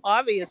V,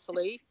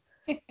 obviously.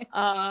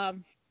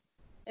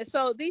 And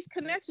so these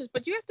connections,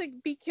 but you have to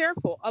be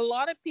careful. A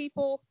lot of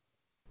people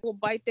will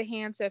bite the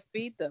hands that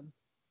feed them.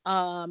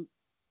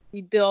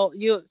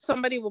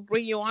 Somebody will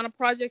bring you on a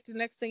project, the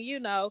next thing you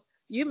know,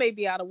 you may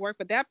be out of work,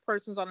 but that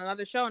person's on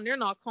another show and they're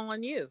not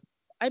calling you.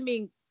 I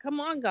mean, come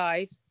on,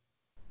 guys.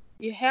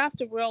 You have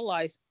to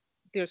realize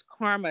there's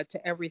karma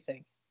to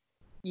everything.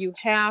 You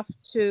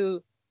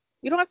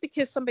don't have to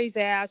kiss somebody's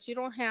ass. You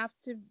don't have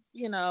to,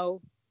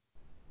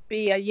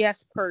 be a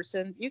yes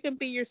person. You can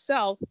be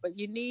yourself, but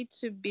you need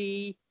to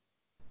be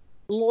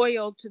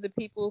loyal to the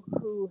people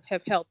who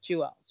have helped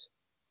you out.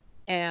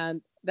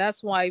 And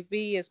that's why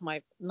V is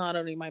not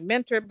only my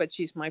mentor, but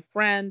she's my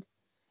friend.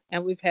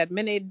 And we've had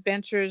many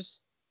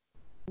adventures,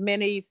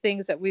 many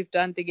things that we've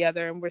done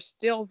together, and we're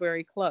still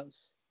very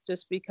close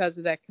just because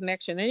of that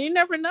connection. And you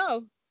never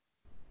know.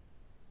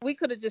 We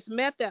could have just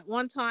met that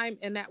one time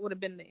and that would have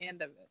been the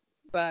end of it.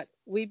 But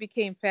we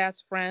became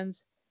fast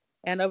friends,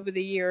 and over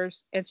the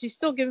years, and she's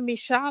still giving me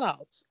shout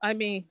outs. I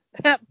mean,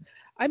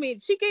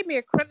 she gave me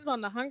a credit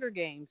on the Hunger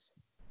Games.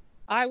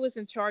 I was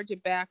in charge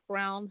of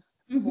background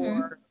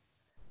for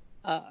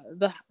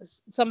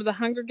some of the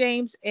Hunger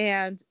Games,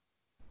 and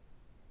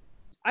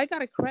I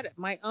got a credit,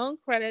 my own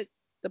credit.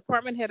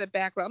 Department head of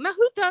background. Now,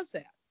 who does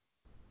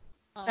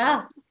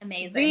that?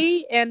 Amazing.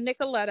 V and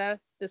Nicoletta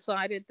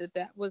decided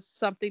that was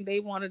something they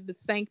wanted to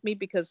thank me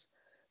because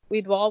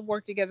we'd all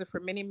worked together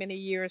for many, many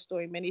years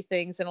doing many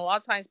things. And a lot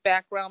of times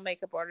background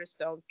makeup artists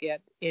don't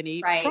get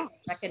any props.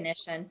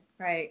 Recognition.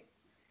 Right.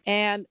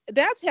 And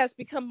that has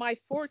become my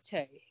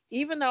forte.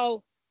 Even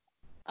though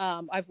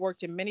I've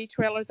worked in many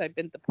trailers, I've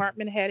been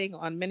department heading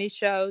on many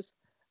shows,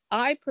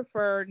 I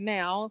prefer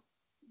now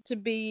to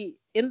be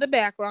in the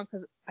background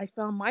because I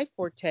found my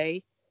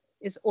forte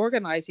is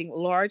organizing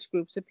large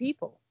groups of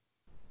people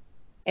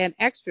and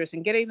extras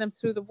and getting them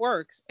through the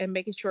works and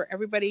making sure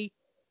everybody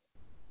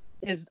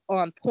is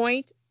on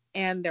point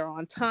and they're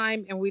on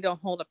time and we don't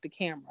hold up the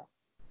camera.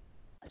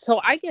 So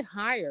I get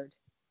hired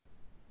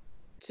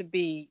to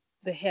be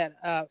the head.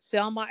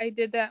 Selma, I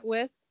did that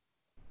with.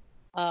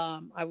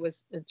 I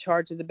was in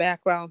charge of the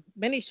background.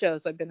 Many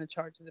shows I've been in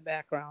charge of the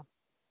background.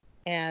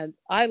 And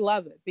I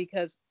love it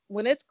because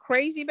when it's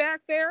crazy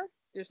back there,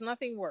 there's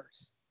nothing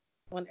worse.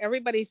 When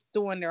everybody's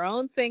doing their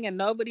own thing and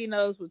nobody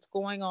knows what's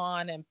going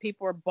on and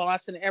people are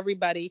bossing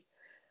everybody,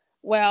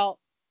 well,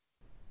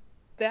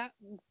 that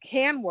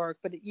can work,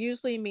 but it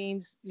usually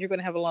means you're going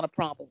to have a lot of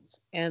problems.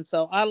 And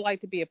so I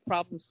like to be a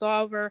problem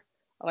solver.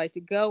 I like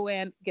to go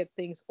in, get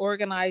things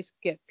organized,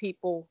 get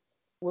people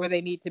where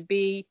they need to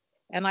be.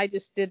 And I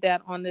just did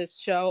that on this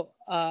show.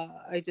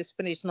 I just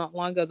finished not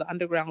long ago, The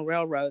Underground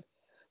Railroad,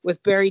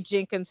 with Barry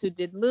Jenkins, who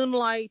did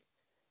Moonlight.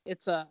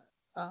 It's a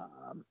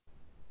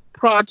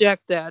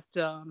project that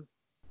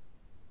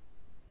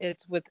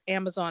it's with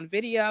Amazon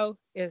Video.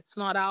 It's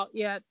not out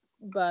yet,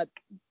 but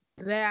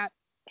that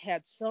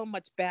had so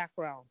much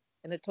background,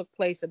 and it took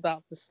place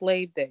about the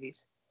slave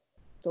days.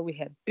 So we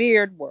had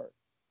beard work,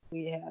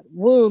 we had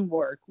wound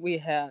work, we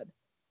had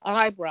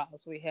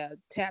eyebrows, we had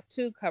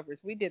tattoo covers.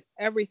 We did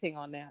everything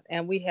on that,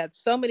 and we had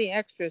so many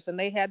extras, and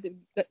they had to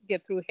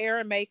get through hair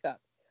and makeup.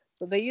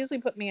 So they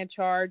usually put me in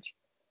charge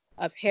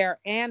of hair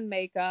and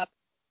makeup,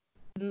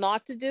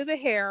 not to do the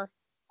hair.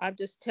 I'm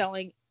just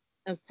telling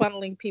and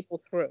funneling people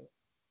through.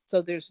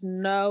 So there's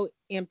no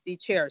empty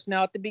chairs.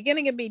 Now, at the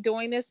beginning of me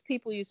doing this,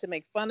 people used to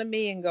make fun of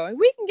me and going,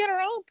 we can get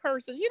our own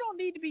person. You don't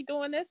need to be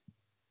doing this.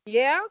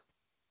 Yeah?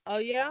 Oh,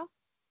 yeah?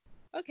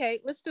 Okay,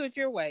 let's do it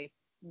your way.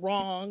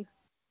 Wrong.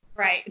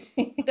 Right.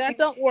 That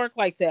don't work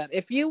like that.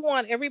 If you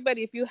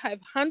have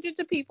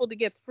hundreds of people to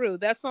get through,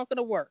 that's not going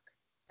to work.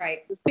 Right.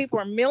 If people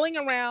are milling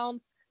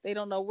around. They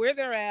don't know where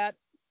they're at.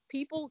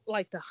 People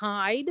like to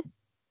hide.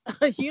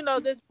 You know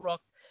this,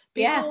 Brooke.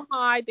 People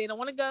hide. They don't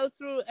want to go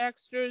through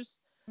extras.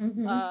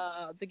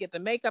 To get the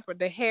makeup or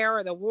the hair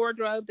or the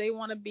wardrobe. They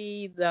want to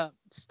be the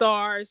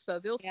stars, so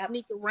they'll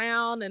sneak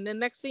around, and then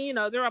next thing you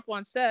know, they're up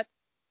on set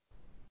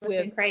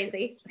looking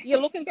crazy. You're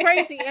looking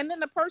crazy, and then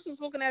the person's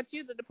looking at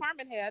you, the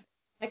department head.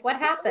 Like, what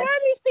happened? Where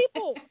are these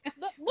people?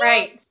 What?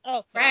 Right.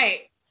 Okay.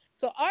 Right.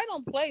 So I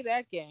don't play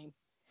that game,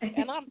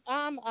 and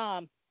I'm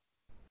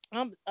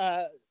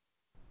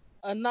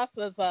enough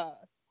of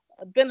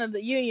been in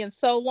the union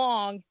so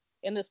long,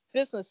 in this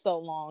business so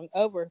long,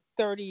 over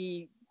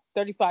 30,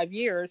 35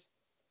 years,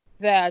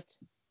 that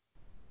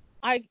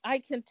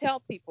I can tell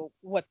people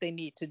what they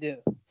need to do.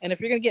 And if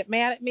you're going to get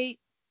mad at me,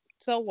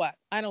 so what?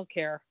 I don't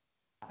care.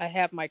 I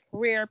have my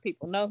career.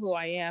 People know who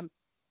I am.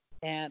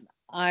 And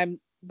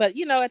but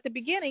at the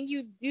beginning,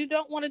 you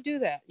don't want to do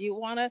that. You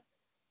want to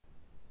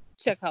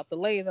check out the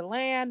lay of the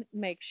land,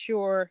 make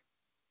sure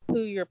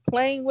who you're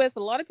playing with.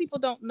 A lot of people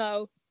don't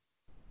know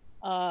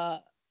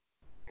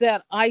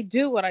that I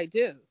do what I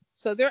do.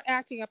 So they're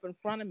acting up in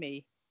front of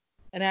me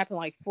and acting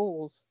like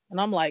fools.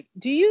 And I'm like,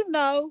 do you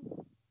know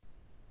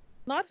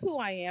not who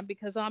I am,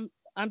 because I'm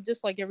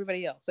just like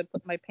everybody else. I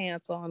put my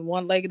pants on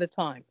one leg at a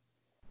time.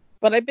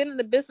 But I've been in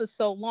the business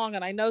so long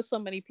and I know so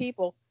many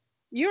people.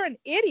 You're an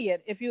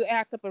idiot if you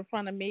act up in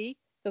front of me,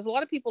 because a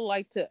lot of people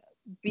like to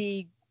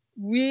be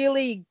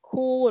really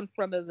cool in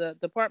front of the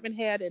department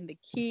head and the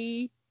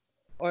key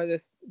or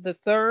the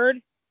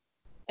third,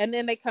 and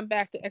then they come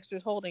back to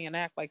extras holding and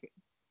act like a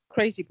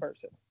crazy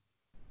person.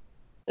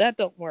 That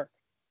don't work.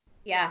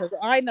 Yeah. Because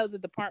I know the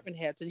department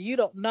heads, and you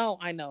don't know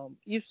I know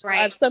them.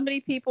 Right. So many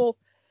people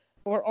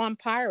were on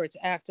Pirates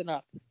acting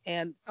up,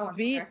 and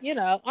Sure.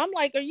 I'm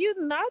like, are you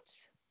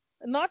nuts?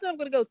 Not that I'm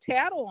going to go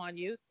tattle on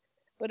you,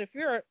 but if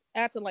you're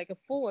acting like a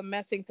fool and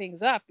messing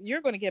things up,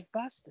 you're going to get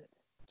busted.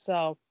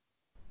 So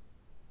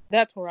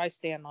that's where I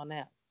stand on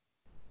that.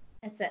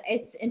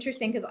 It's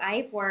interesting because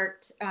I've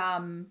worked,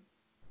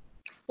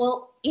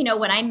 well,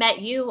 when I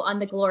met you on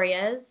the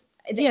Glorias,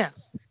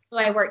 Yes. so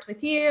I worked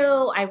with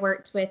you. I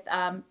worked with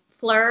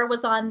Fleur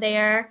was on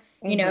there,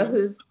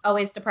 who's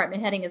always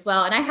department heading as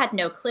well. And I had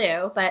no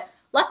clue, but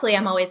luckily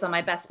I'm always on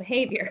my best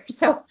behavior.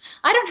 So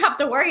I don't have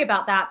to worry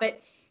about that. But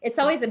it's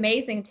always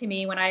amazing to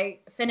me when I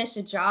finish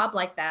a job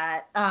like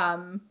that,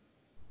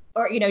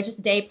 or,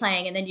 just day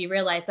playing. And then you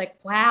realize like,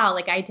 wow,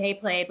 like I day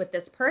played with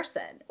this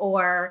person,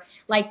 or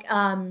like,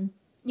 I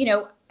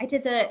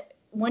did the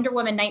Wonder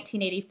Woman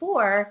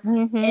 1984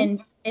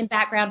 in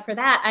background for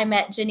that. I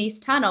met Janice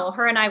Tunnell.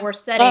 Her and I were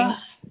sitting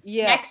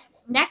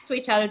next to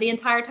each other the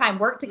entire time,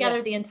 worked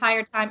together the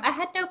entire time. I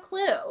had no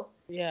clue.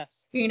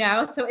 Yes.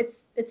 So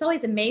it's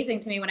always amazing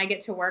to me when I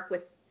get to work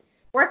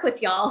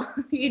with y'all,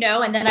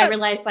 and then I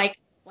realize like,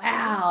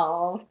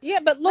 wow. Yeah,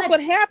 but look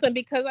what happened,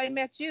 because I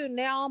met you.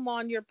 Now I'm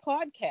on your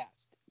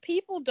podcast.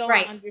 People don't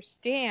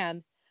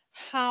understand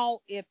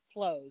how it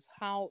flows,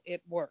 how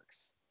it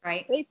works.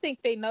 Right. They think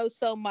they know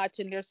so much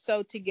and they're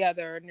so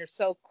together and they're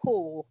so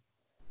cool.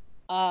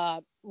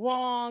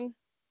 Wrong.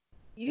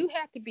 You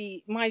have to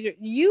be,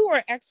 you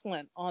are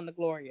excellent on the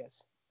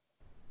Glorious.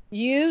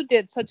 You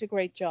did such a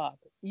great job.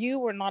 You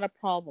were not a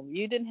problem.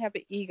 You didn't have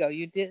an ego.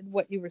 You did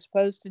what you were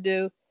supposed to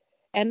do.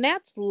 And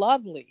that's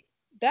lovely.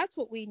 That's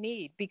what we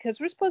need, because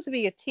we're supposed to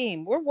be a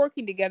team. We're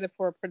working together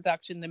for a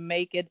production to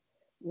make it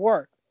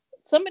work.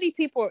 So many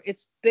people,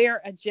 it's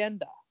their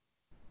agenda.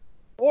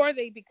 Or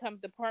they become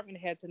department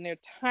heads and they're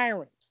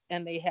tyrants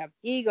and they have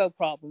ego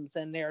problems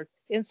and they're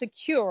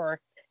insecure.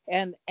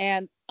 And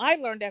I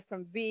learned that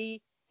from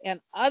V and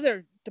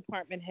other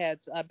department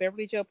heads,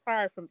 Beverly Jo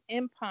Pryor from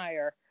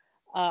Empire,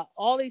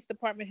 all these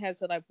department heads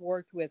that I've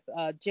worked with,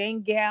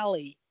 Jane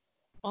Galley.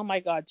 Oh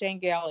my God, Jane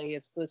Galley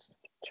is this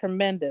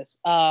tremendous.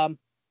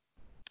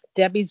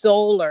 Debbie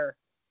Zoller.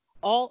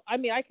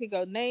 I could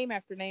go name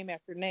after name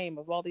after name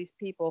of all these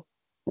people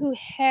who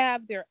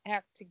have their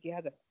act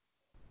together,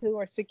 who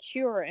are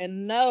secure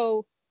and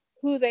know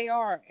who they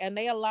are, and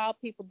they allow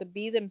people to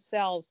be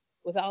themselves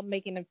without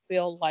making them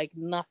feel like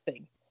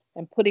nothing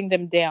and putting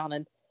them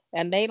down.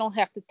 And they don't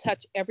have to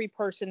touch every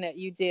person that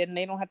you did, and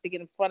they don't have to get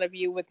in front of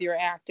you with your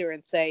actor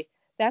and say,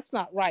 that's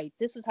not right.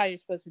 This is how you're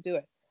supposed to do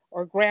it.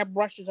 Or grab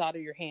brushes out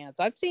of your hands.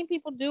 I've seen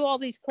people do all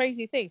these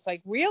crazy things.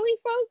 Like, really,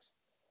 folks?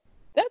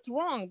 That's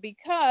wrong,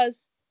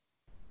 because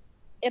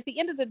at the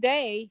end of the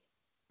day,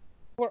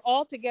 we're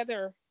all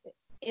together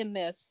in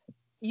this.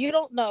 You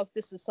don't know if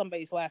this is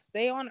somebody's last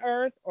day on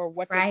earth or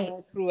what they're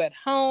going through at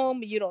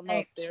home. You don't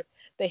know if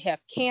they have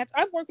cancer.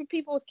 I've worked with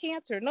people with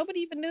cancer. Nobody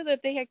even knew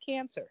that they had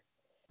cancer.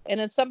 And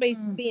then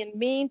somebody's being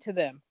mean to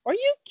them. Are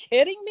you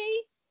kidding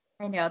me?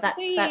 I know that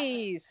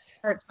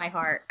hurts my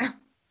heart.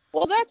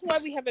 Well, that's why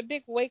we have a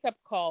big wake-up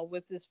call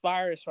with this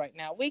virus right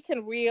now. We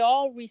can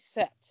all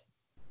reset.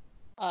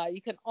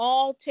 You can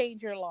all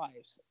change your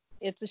lives.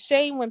 It's a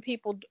shame when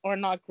people are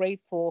not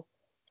grateful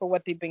for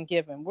what they've been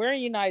given. We're in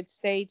the United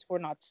States. We're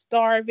not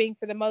starving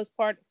for the most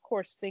part. Of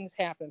course, things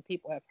happen.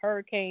 People have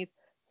hurricanes,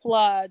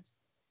 floods,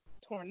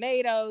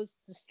 tornadoes,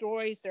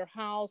 destroys their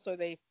house, or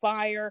they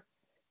fire.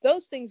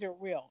 Those things are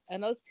real,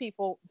 and those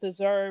people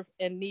deserve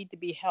and need to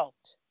be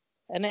helped.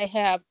 And they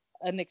have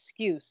an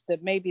excuse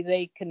that maybe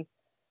they can,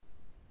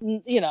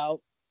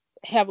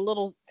 have a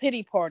little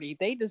pity party.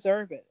 They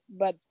deserve it.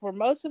 But for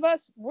most of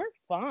us, we're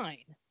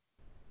fine.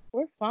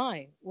 We're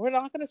fine. We're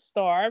not going to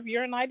starve.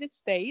 You're United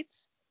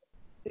States.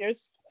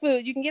 There's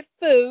food. You can get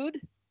food.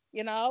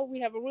 We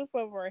have a roof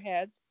over our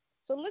heads.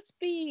 So let's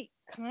be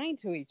kind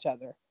to each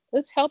other.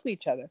 Let's help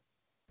each other.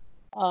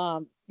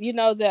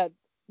 That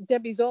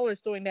Debbie Zoller is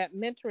doing that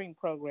mentoring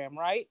program,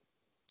 right?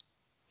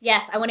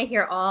 Yes, I want to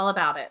hear all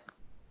about it.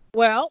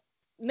 Well,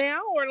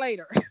 now or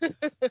later?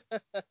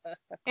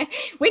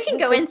 We can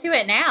go into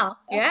it now.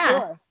 Yeah.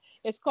 Sure.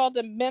 It's called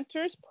the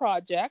Mentors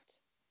Project.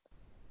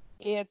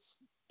 It's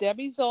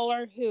Debbie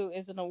Zoller, who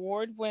is an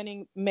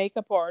award-winning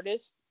makeup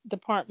artist,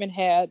 department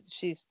head.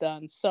 She's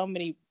done so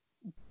many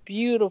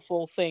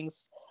beautiful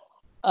things.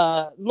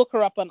 Look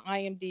her up on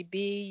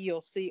IMDb.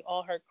 You'll see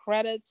all her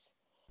credits.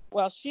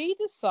 Well, she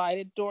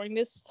decided during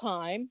this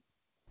time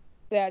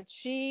that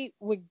she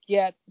would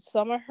get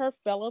some of her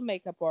fellow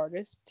makeup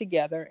artists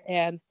together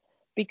and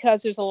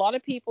because there's a lot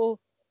of people,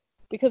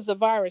 because the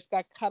virus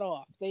got cut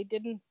off.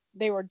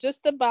 They were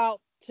just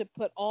about to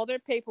put all their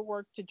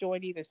paperwork to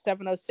join either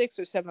 706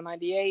 or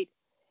 798,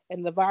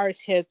 and the virus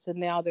hits, and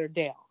now they're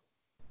down.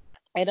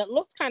 And it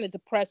looks kind of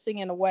depressing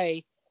in a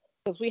way,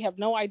 because we have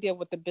no idea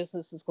what the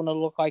business is going to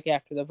look like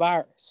after the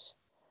virus.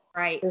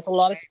 Right. There's a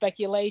lot of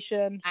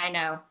speculation. I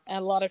know. And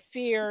a lot of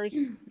fears.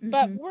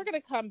 But we're going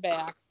to come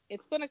back.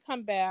 It's going to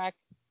come back,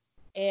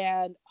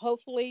 and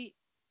hopefully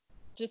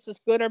just as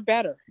good or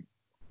better.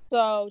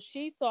 So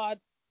she thought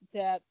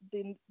that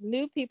the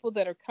new people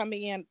that are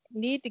coming in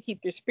need to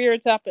keep their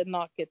spirits up and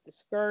not get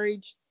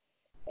discouraged,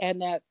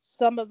 and that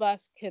some of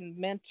us can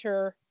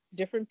mentor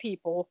different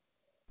people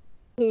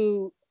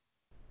who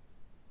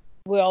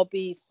will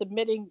be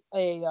submitting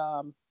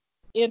a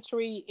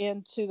entry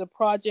into the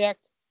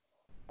project.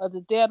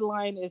 The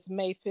deadline is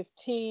May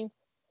 15th.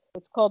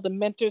 It's called the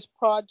Mentors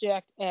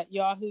Project at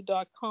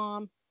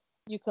yahoo.com.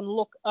 You can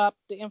look up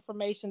the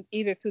information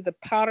either through the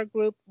Powder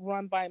Group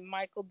run by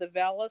Michael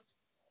DeVellis,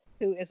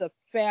 who is a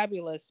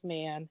fabulous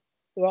man,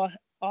 who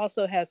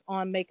also has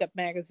On Makeup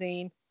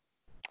Magazine.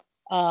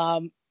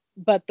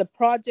 But the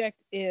project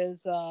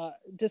is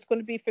just going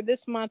to be for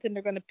this month, and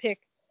they're going to pick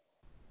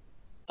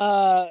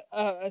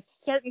a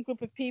certain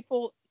group of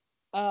people.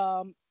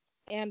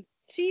 And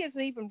she is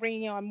even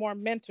bringing on more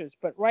mentors.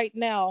 But right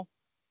now,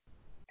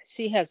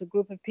 she has a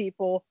group of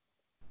people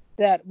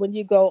that when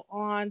you go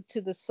on to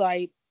the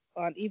site,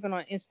 even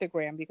on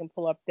Instagram, you can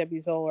pull up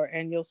Debbie Zoller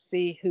and you'll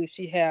see who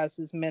she has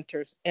as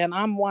mentors. And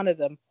I'm one of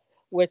them,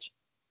 which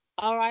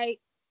I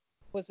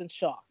was in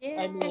shock. Yay.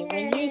 I mean,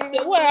 when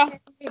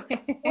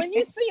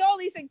you see all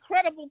these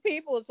incredible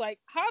people, it's like,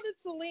 how did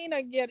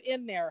Selena get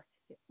in there?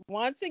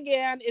 Once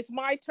again, it's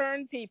my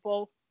turn,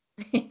 people.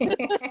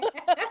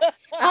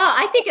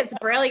 I think it's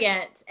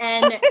brilliant.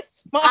 And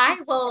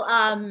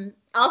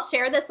I'll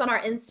share this on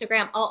our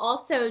Instagram. I'll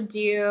also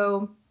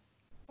do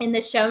in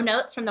the show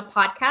notes from the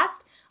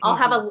podcast, I'll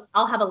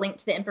have a link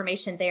to the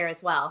information there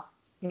as well.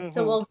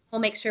 So we'll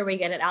make sure we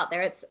get it out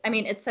there. It's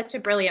such a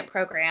brilliant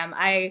program.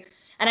 I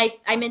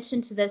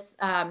mentioned this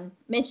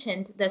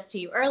to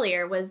you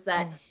earlier, was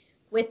that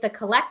with the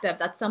collective,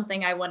 that's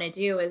something I want to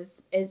do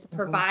is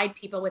provide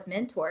people with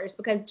mentors,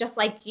 because just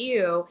like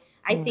you,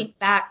 I think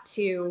back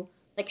to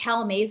like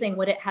how amazing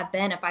would it have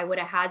been if I would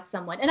have had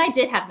someone, and I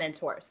did have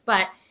mentors,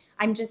 but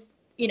I'm just,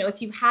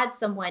 if you had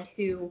someone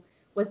who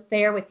was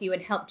there with you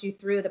and helped you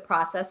through the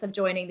process of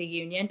joining the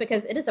union,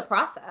 because it is a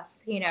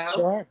process,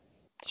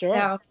 Sure.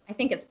 So I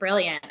think it's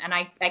brilliant, and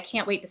I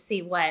can't wait to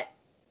see what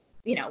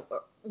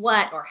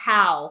or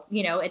how,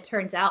 it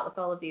turns out with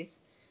all of these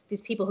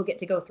people who get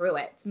to go through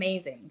it. It's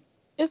amazing.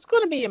 It's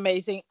going to be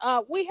amazing.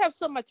 We have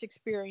so much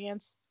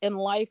experience in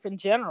life in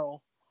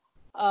general,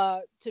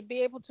 to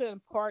be able to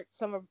impart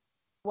some of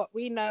what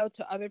we know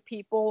to other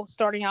people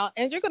starting out.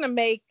 And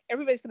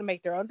everybody's going to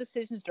make their own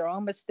decisions, their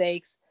own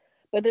mistakes.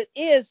 But it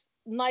is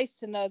nice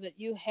to know that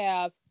you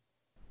have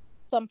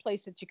some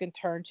place that you can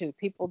turn to,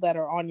 people that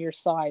are on your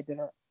side, that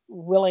are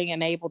willing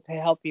and able to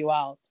help you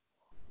out.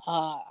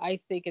 I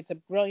think it's a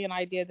brilliant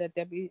idea that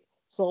Debbie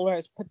Zoller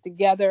has put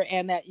together,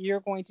 and that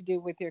you're going to do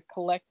with your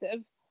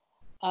collective.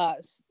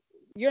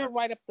 You're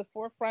right up the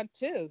forefront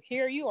too.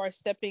 Here you are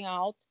stepping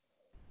out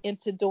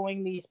into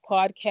doing these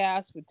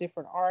podcasts with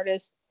different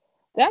artists.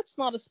 That's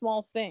not a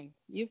small thing.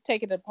 You've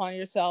taken it upon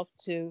yourself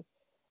to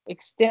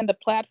extend a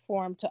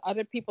platform to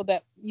other people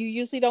that you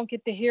usually don't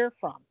get to hear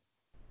from.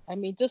 I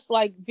mean, just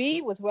like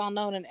Ve was well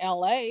known in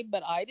LA,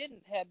 but I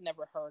had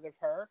never heard of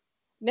her.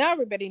 Now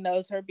everybody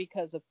knows her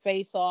because of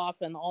Face Off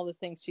and all the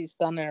things she's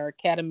done in her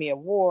Academy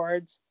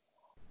Awards.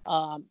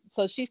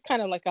 So she's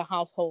kind of like a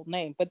household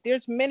name. But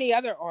there's many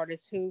other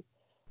artists who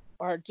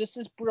are just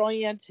as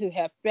brilliant, who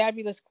have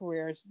fabulous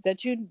careers,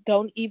 that you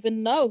don't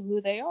even know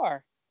who they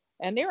are.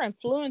 And they're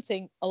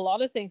influencing a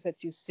lot of things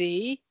that you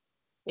see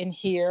and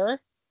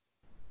hear.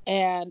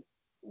 And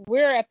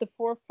we're at the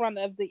forefront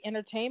of the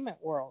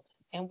entertainment world.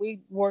 And we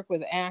work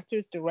with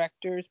actors,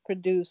 directors,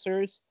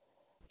 producers.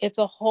 It's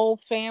a whole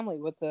family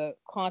with the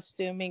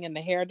costuming and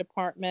the hair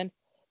department.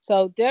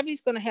 So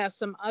Debbie's going to have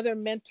some other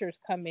mentors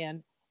come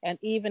in and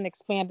even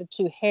expand it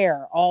to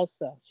hair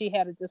also. She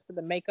had it just for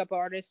the makeup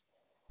artist,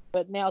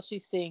 but now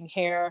she's seeing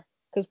hair,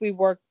 because we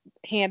work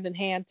hand in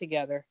hand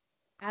together.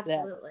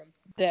 Absolutely.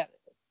 That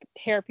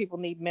hair people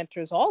need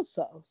mentors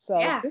also.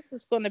 So This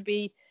is going to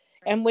be,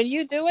 and when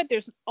you do it,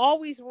 there's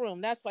always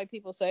room. That's why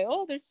people say,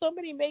 oh, there's so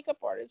many makeup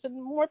artists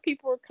and more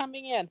people are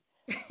coming in.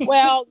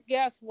 Well,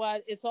 guess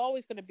what? It's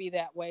always going to be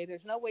that way.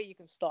 There's no way you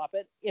can stop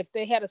it. If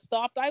they had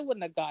stopped, I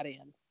wouldn't have got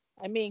in.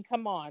 I mean,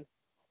 come on.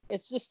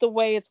 It's just the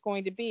way it's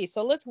going to be.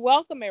 So let's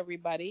welcome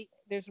everybody.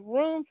 There's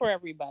room for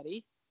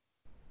everybody.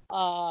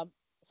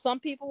 Some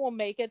people will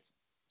make it.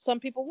 Some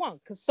people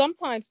won't. Because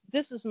sometimes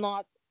this is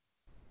not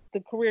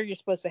the career you're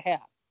supposed to have.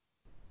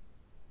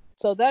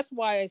 So that's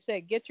why I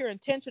say get your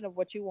intention of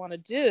what you want to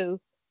do.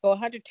 Go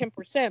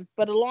 110%.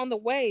 But along the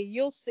way,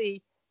 you'll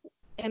see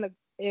and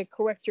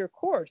correct your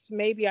course.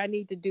 Maybe I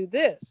need to do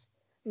this.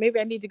 Maybe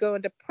I need to go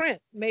into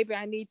print. Maybe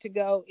I need to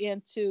go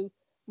into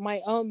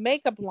my own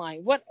makeup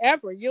line,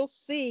 whatever. You'll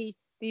see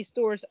these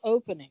stores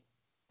opening.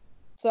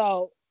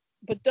 So,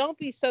 but don't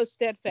be so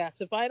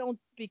steadfast. If I don't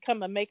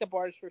become a makeup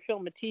artist for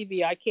film and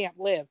TV, I can't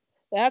live.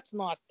 That's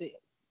not the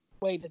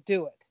way to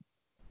do it.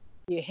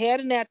 You head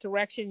in that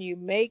direction, you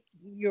make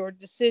your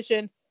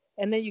decision,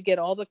 and then you get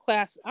all the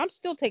classes. I'm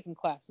still taking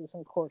classes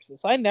and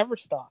courses. I never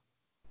stop.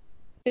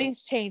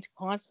 Things change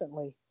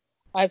constantly.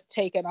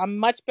 I'm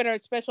much better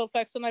at special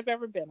effects than I've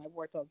ever been. I've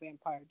worked on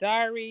Vampire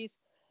Diaries.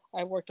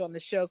 I worked on the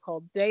show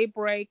called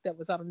Daybreak that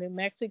was out of New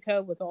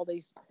Mexico with all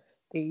these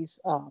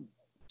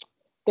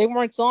they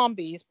weren't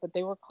zombies, but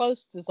they were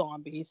close to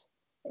zombies.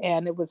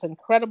 And it was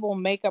incredible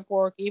makeup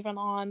work, even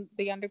on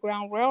the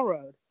Underground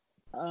Railroad.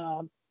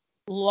 A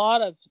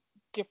lot of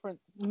different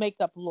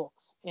makeup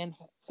looks. And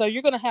so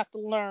you're going to have to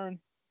learn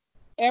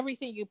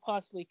everything you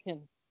possibly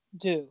can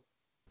do.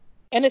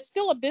 And it's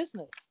still a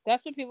business.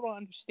 That's what people don't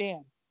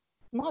understand.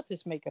 It's not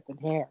just makeup and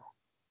hair.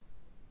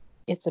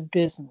 It's a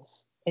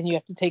business. And you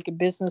have to take a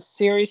business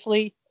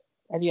seriously.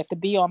 And you have to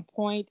be on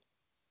point.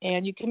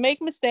 And you can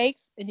make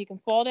mistakes. And you can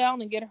fall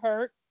down and get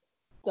hurt.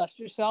 Dust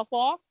yourself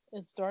off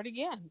and start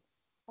again.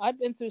 I've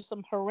been through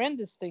some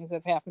horrendous things that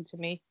have happened to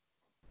me.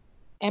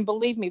 And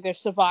believe me, they're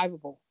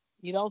survivable.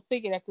 You don't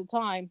think it at the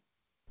time,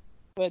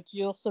 but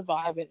you'll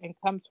survive it and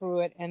come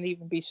through it and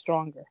even be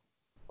stronger.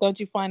 Don't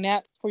you find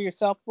that for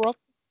yourself, Brooke?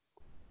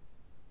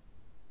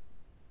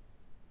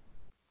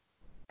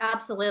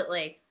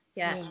 Absolutely.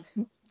 Yes.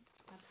 Yeah.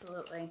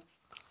 Absolutely.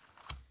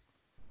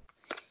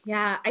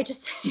 Yeah,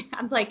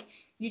 I'm like,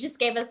 you just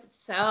gave us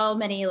so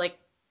many like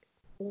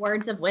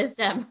words of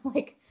wisdom,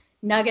 like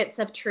nuggets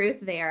of truth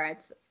there.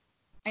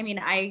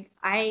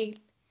 I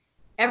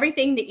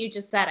everything that you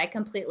just said, I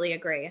completely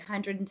agree,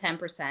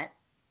 110%.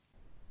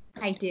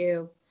 I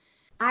do.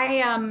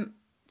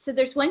 So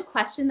there's one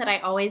question that I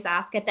always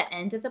ask at the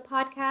end of the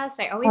podcast.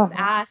 I always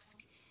ask,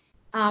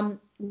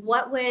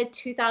 what would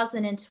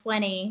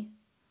 2020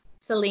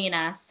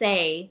 Selena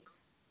say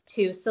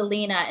to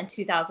Selena in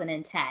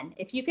 2010?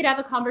 If you could have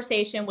a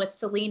conversation with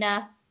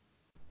Selena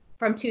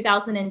from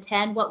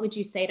 2010, what would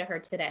you say to her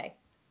today?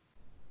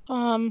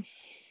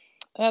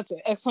 That's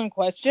an excellent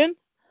question.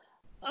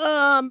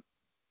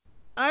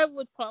 I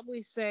would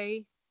probably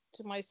say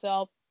to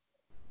myself,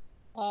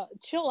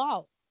 chill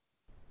out.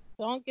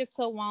 Don't get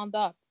so wound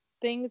up.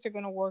 Things are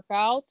going to work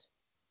out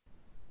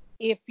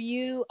if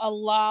you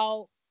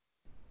allow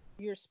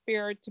your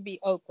spirit to be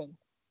open.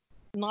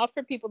 Not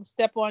for people to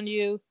step on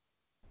you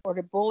or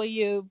to bully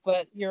you,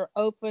 but you're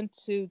open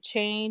to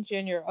change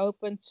and you're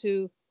open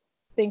to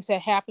things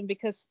that happen,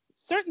 because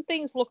certain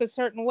things look a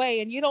certain way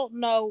and you don't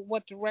know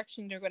what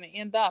direction they're going to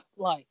end up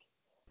like.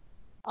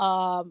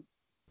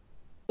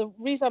 The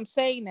reason I'm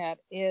saying that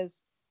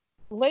is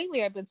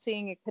lately I've been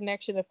seeing a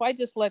connection. If I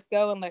just let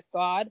go and let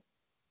God,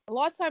 a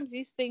lot of times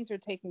these things are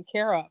taken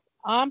care of.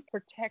 I'm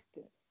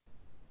protected.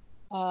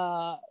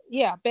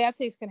 Yeah, bad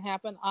things can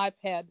happen. I've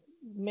had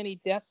many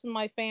deaths in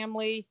my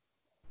family.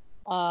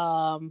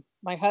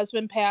 My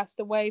husband passed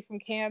away from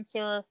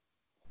cancer.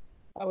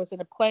 I was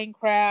in a plane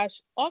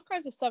crash. All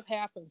kinds of stuff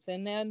happens.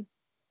 And then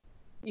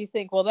you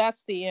think, well,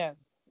 that's the end.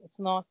 It's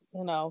not,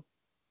 I'll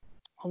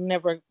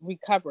never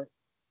recover.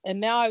 And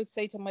now I would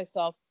say to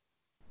myself,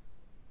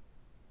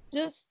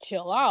 just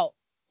chill out.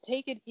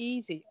 Take it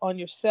easy on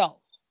yourself.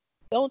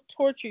 Don't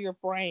torture your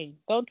brain.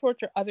 Don't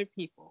torture other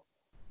people.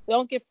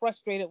 Don't get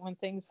frustrated when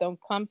things don't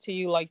come to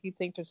you like you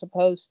think they're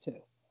supposed to.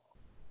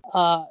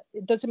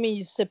 It doesn't mean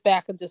you sit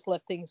back and just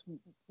let things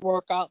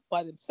work out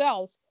by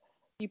themselves.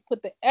 You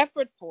put the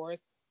effort forth.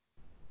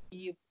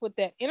 You put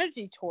that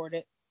energy toward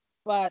it.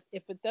 But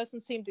if it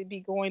doesn't seem to be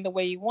going the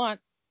way you want,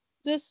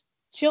 just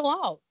chill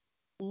out.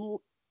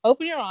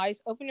 Open your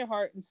eyes, open your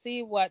heart, and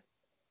see what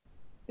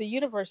the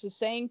universe is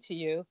saying to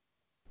you.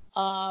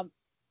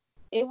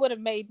 It would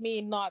have made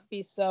me not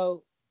be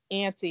so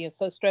antsy and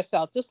so stressed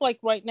out. Just like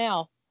right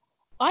now,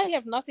 I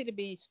have nothing to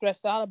be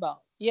stressed out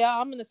about. Yeah,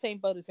 I'm in the same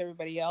boat as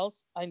everybody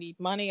else. I need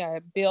money. I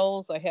have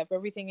bills. I have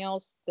everything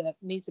else that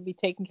needs to be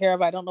taken care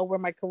of. I don't know where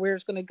my career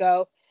is going to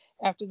go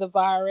after the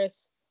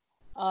virus.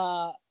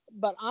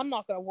 But I'm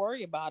not going to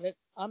worry about it.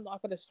 I'm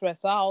not going to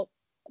stress out.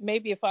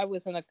 Maybe if I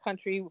was in a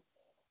country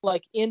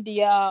like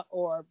India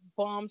or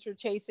bombs were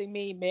chasing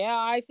me,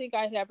 I think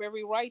I'd have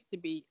every right to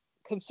be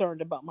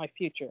concerned about my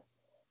future.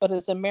 But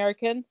as an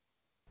American,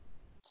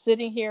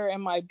 sitting here in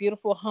my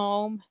beautiful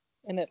home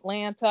in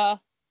Atlanta,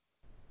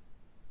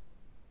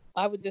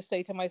 I would just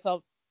say to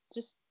myself,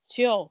 just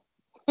chill.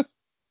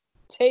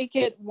 Take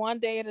it one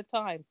day at a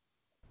time.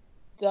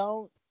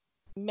 Don't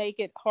make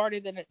it harder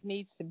than it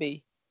needs to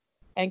be.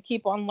 And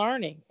keep on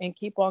learning and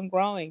keep on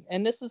growing.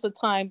 And this is a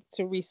time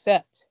to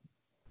reset.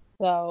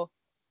 So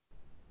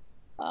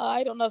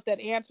I don't know if that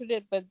answered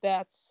it, but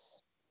that's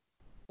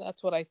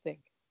what I think.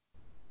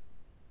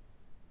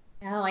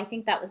 No, I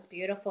think that was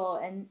beautiful.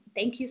 And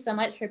thank you so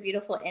much for a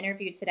beautiful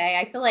interview today.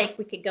 I feel like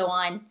we could go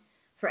on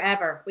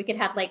forever. We could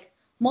have like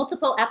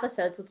multiple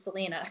episodes with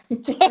Selena.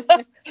 Well,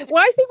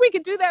 I think we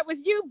could do that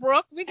with you,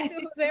 Brooke. We can do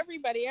it with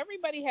everybody.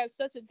 Everybody has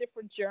such a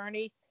different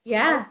journey.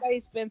 Yeah.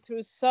 Everybody's been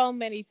through so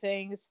many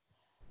things.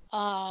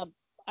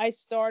 I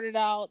started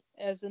out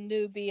as a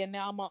newbie, and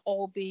now I'm an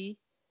old bee.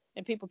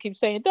 And people keep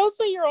saying, "Don't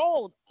say you're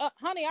old,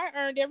 honey. I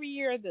earned every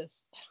year of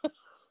this.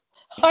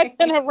 I've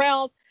been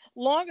around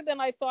longer than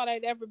I thought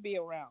I'd ever be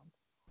around."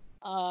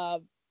 Uh,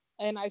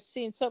 and I've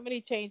seen so many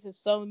changes,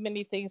 so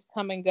many things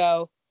come and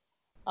go.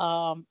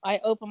 I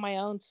opened my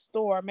own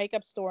store,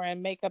 makeup store,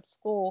 and makeup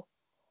school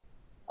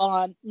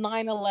on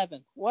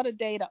 9/11. What a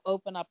day to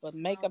open up a Oh,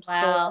 makeup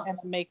store wow. and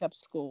a makeup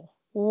school.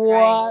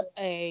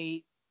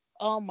 Right.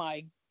 Oh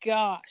my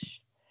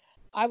gosh.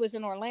 I was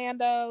in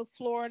Orlando,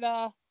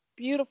 Florida,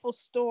 beautiful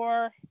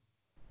store.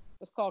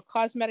 It's called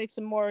Cosmetics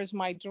and More is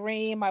my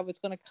dream. I was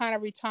going to kind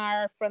of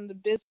retire from the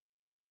business.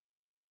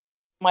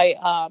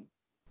 My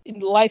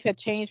life had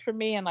changed for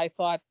me, and I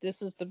thought,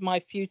 this is my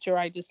future.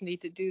 I just need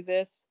to do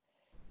this.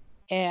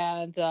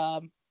 And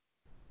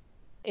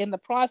in the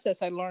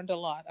process, I learned a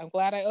lot. I'm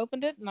glad I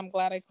opened it, and I'm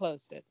glad I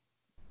closed it.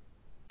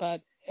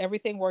 But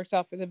everything works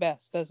out for the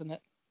best, doesn't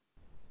it?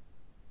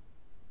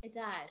 It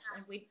does.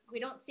 And we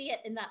don't see it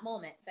in that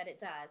moment, but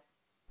it does.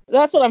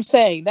 That's what I'm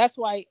saying. That's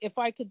why if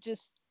I could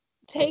just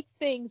take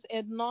things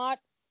and not,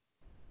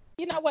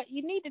 you know what,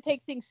 you need to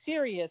take things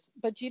serious,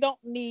 but you don't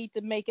need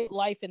to make it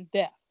life and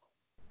death.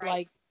 Right.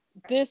 Like,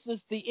 this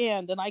is the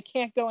end, and I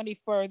can't go any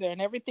further,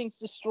 and everything's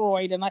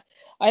destroyed, and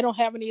I don't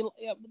have any.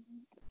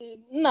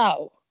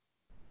 No.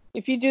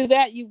 If you do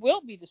that, you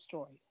will be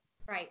destroyed.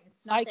 Right.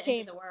 It's I not the end of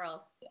came the world.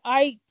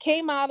 I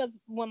came out of,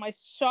 when my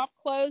shop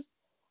closed,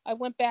 I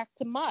went back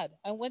to mud.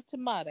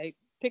 I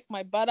picked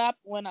my butt up,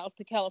 went out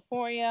to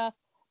California,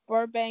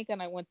 Burbank,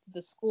 and I went to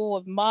the School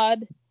of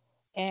Mud.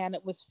 And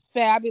it was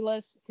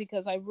fabulous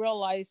because I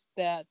realized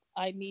that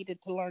I needed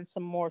to learn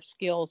some more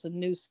skills and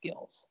new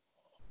skills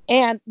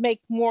and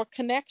make more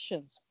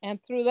connections.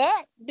 And through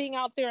that, being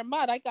out there in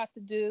mud, I got to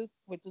do,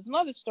 which is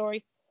another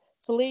story,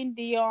 Celine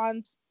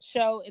Dion's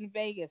show in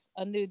Vegas,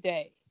 A New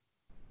Day.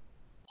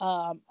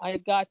 I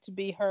got to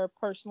be her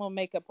personal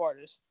makeup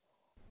artist,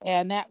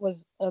 and that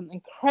was an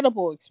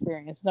incredible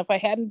experience. And if I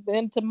hadn't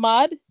been to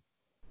mud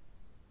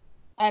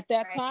at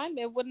that Right. time,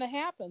 it wouldn't have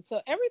happened.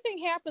 So everything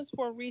happens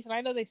for a reason.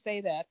 I know they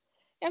say that.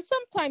 And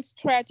sometimes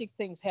tragic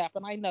things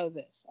happen. I know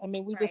this. I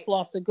mean, we just Right.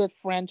 lost a good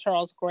friend,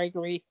 Charles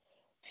Gregory,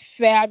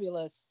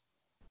 fabulous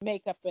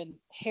makeup and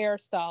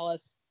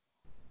hairstylist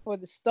for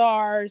the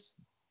stars,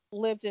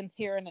 lived in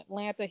here in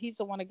Atlanta. He's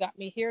the one that got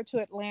me here to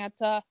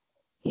Atlanta.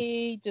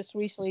 He just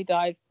recently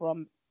died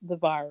from the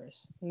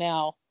virus.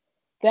 Now,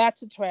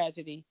 that's a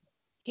tragedy.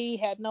 He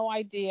had no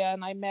idea,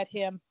 and I met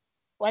him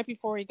right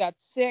before he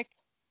got sick.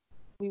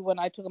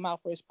 I took him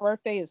out for his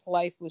birthday. His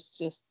life was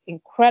just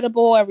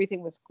incredible.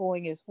 Everything was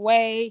going his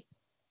way.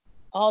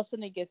 All of a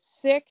sudden he gets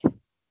sick,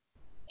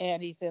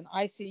 and he's in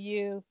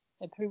ICU,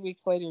 and 3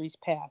 weeks later he's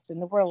passed. And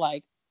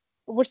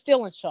we're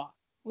still in shock.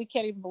 We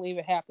can't even believe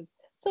it happened.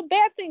 So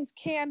bad things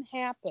can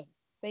happen.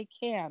 They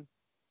can.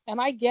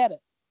 And I get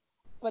it.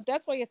 But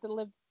that's why you have to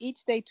live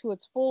each day to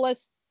its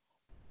fullest.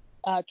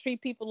 Treat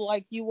people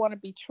like you want to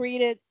be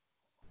treated.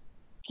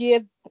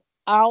 Give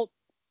out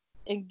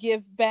and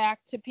give back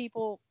to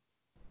people,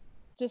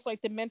 just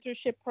like the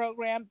mentorship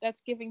program.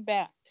 That's giving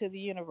back to the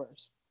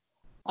universe.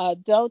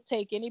 Don't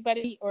take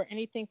anybody or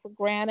anything for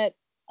granted.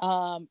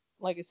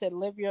 Like I said,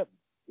 live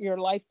your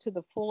life to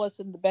the fullest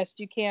and the best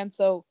you can.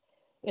 So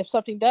if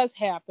something does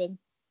happen,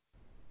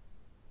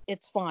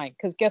 it's fine.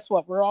 Because guess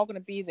what? We're all going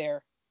to be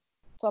there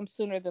some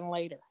sooner than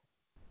later.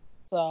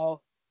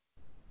 So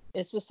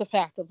it's just a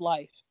fact of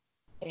life.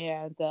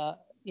 And,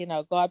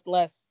 God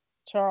bless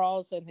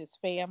Charles and his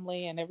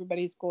family and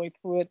everybody's going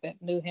through it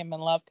that knew him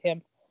and loved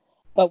him.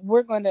 But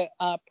we're going to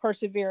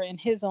persevere in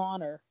his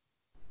honor.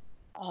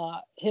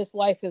 His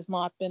life has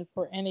not been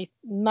for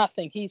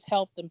nothing. He's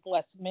helped and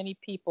blessed many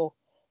people,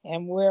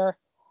 and we're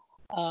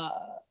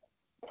uh,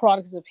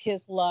 products of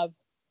his love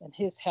and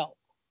his help.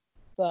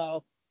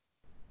 So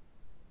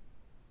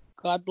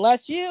God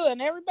bless you and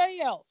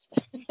everybody else.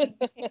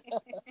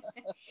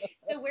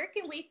 So where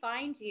can we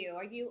find you?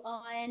 Are you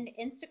on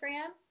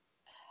Instagram?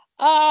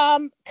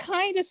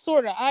 Kind of,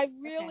 sort of.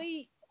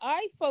 Okay.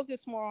 I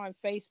focus more on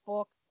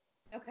Facebook.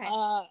 Okay.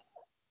 Uh,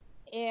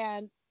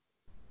 and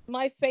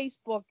my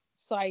Facebook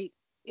site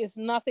is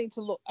nothing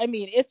to look. I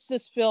mean, it's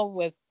just filled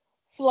with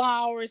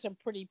flowers and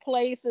pretty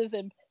places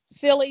and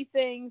silly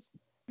things.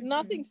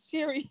 Nothing Mm-hmm.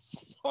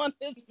 serious on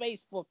this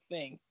Facebook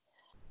thing.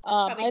 That's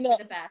I probably for know.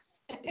 the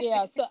best.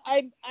 Yeah. So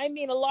I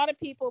mean, a lot of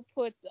people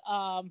put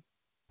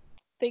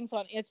things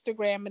on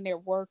Instagram and their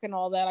work and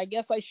all that. I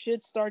guess I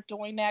should start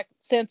doing that,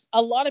 since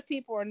a lot of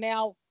people are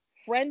now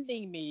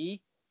friending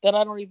me that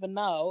I don't even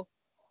know.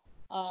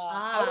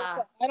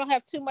 Ah, I don't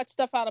have too much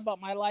stuff out about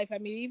my life. I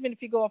mean, even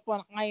if you go up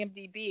on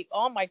IMDb,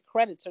 all my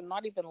credits are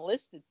not even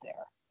listed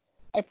there.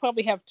 I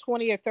probably have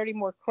 20 or 30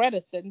 more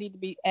credits that need to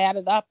be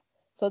added up.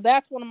 So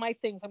that's one of my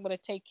things I'm going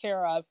to take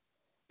care of.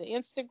 The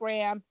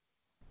Instagram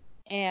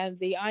and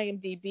the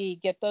IMDb,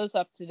 get those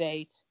up to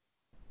date,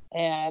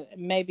 and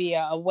maybe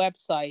a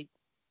website,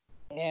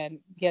 and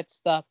get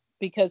stuff,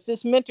 because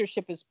this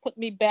mentorship has put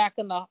me back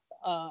in the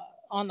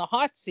on the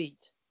hot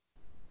seat.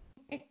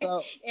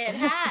 So It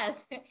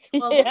has.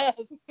 Well, yes,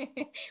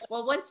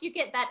 once you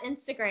get that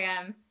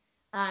Instagram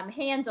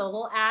handle,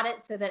 we'll add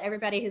it so that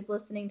everybody who's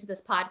listening to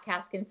this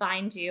podcast can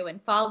find you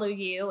and follow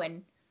you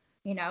and,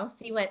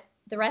 see what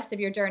the rest of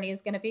your journey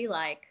is going to be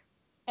like.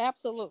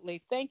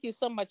 absolutely. Thank you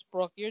so much,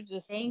 Brooke. You're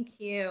just Thank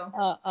you.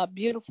 a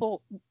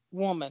beautiful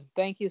woman.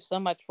 Thank you so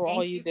much for all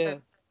Thank you you for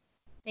do.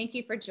 Thank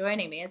you for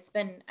joining me. It's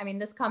been,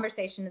 this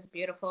conversation is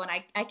beautiful, and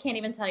I can't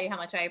even tell you how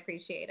much I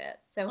appreciate it.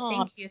 So Oh,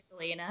 thank you,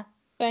 Selena.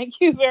 thank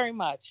you very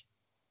much.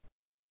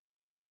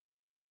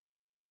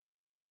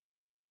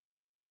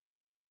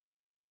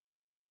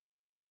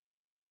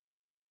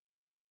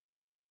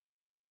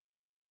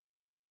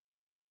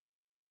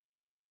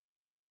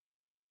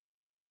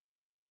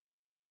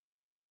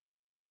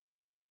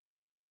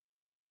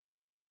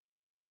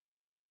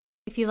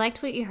 If you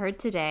liked what you heard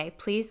today,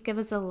 please give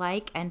us a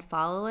like and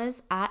follow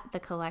us at The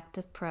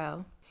Collective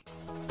Pro.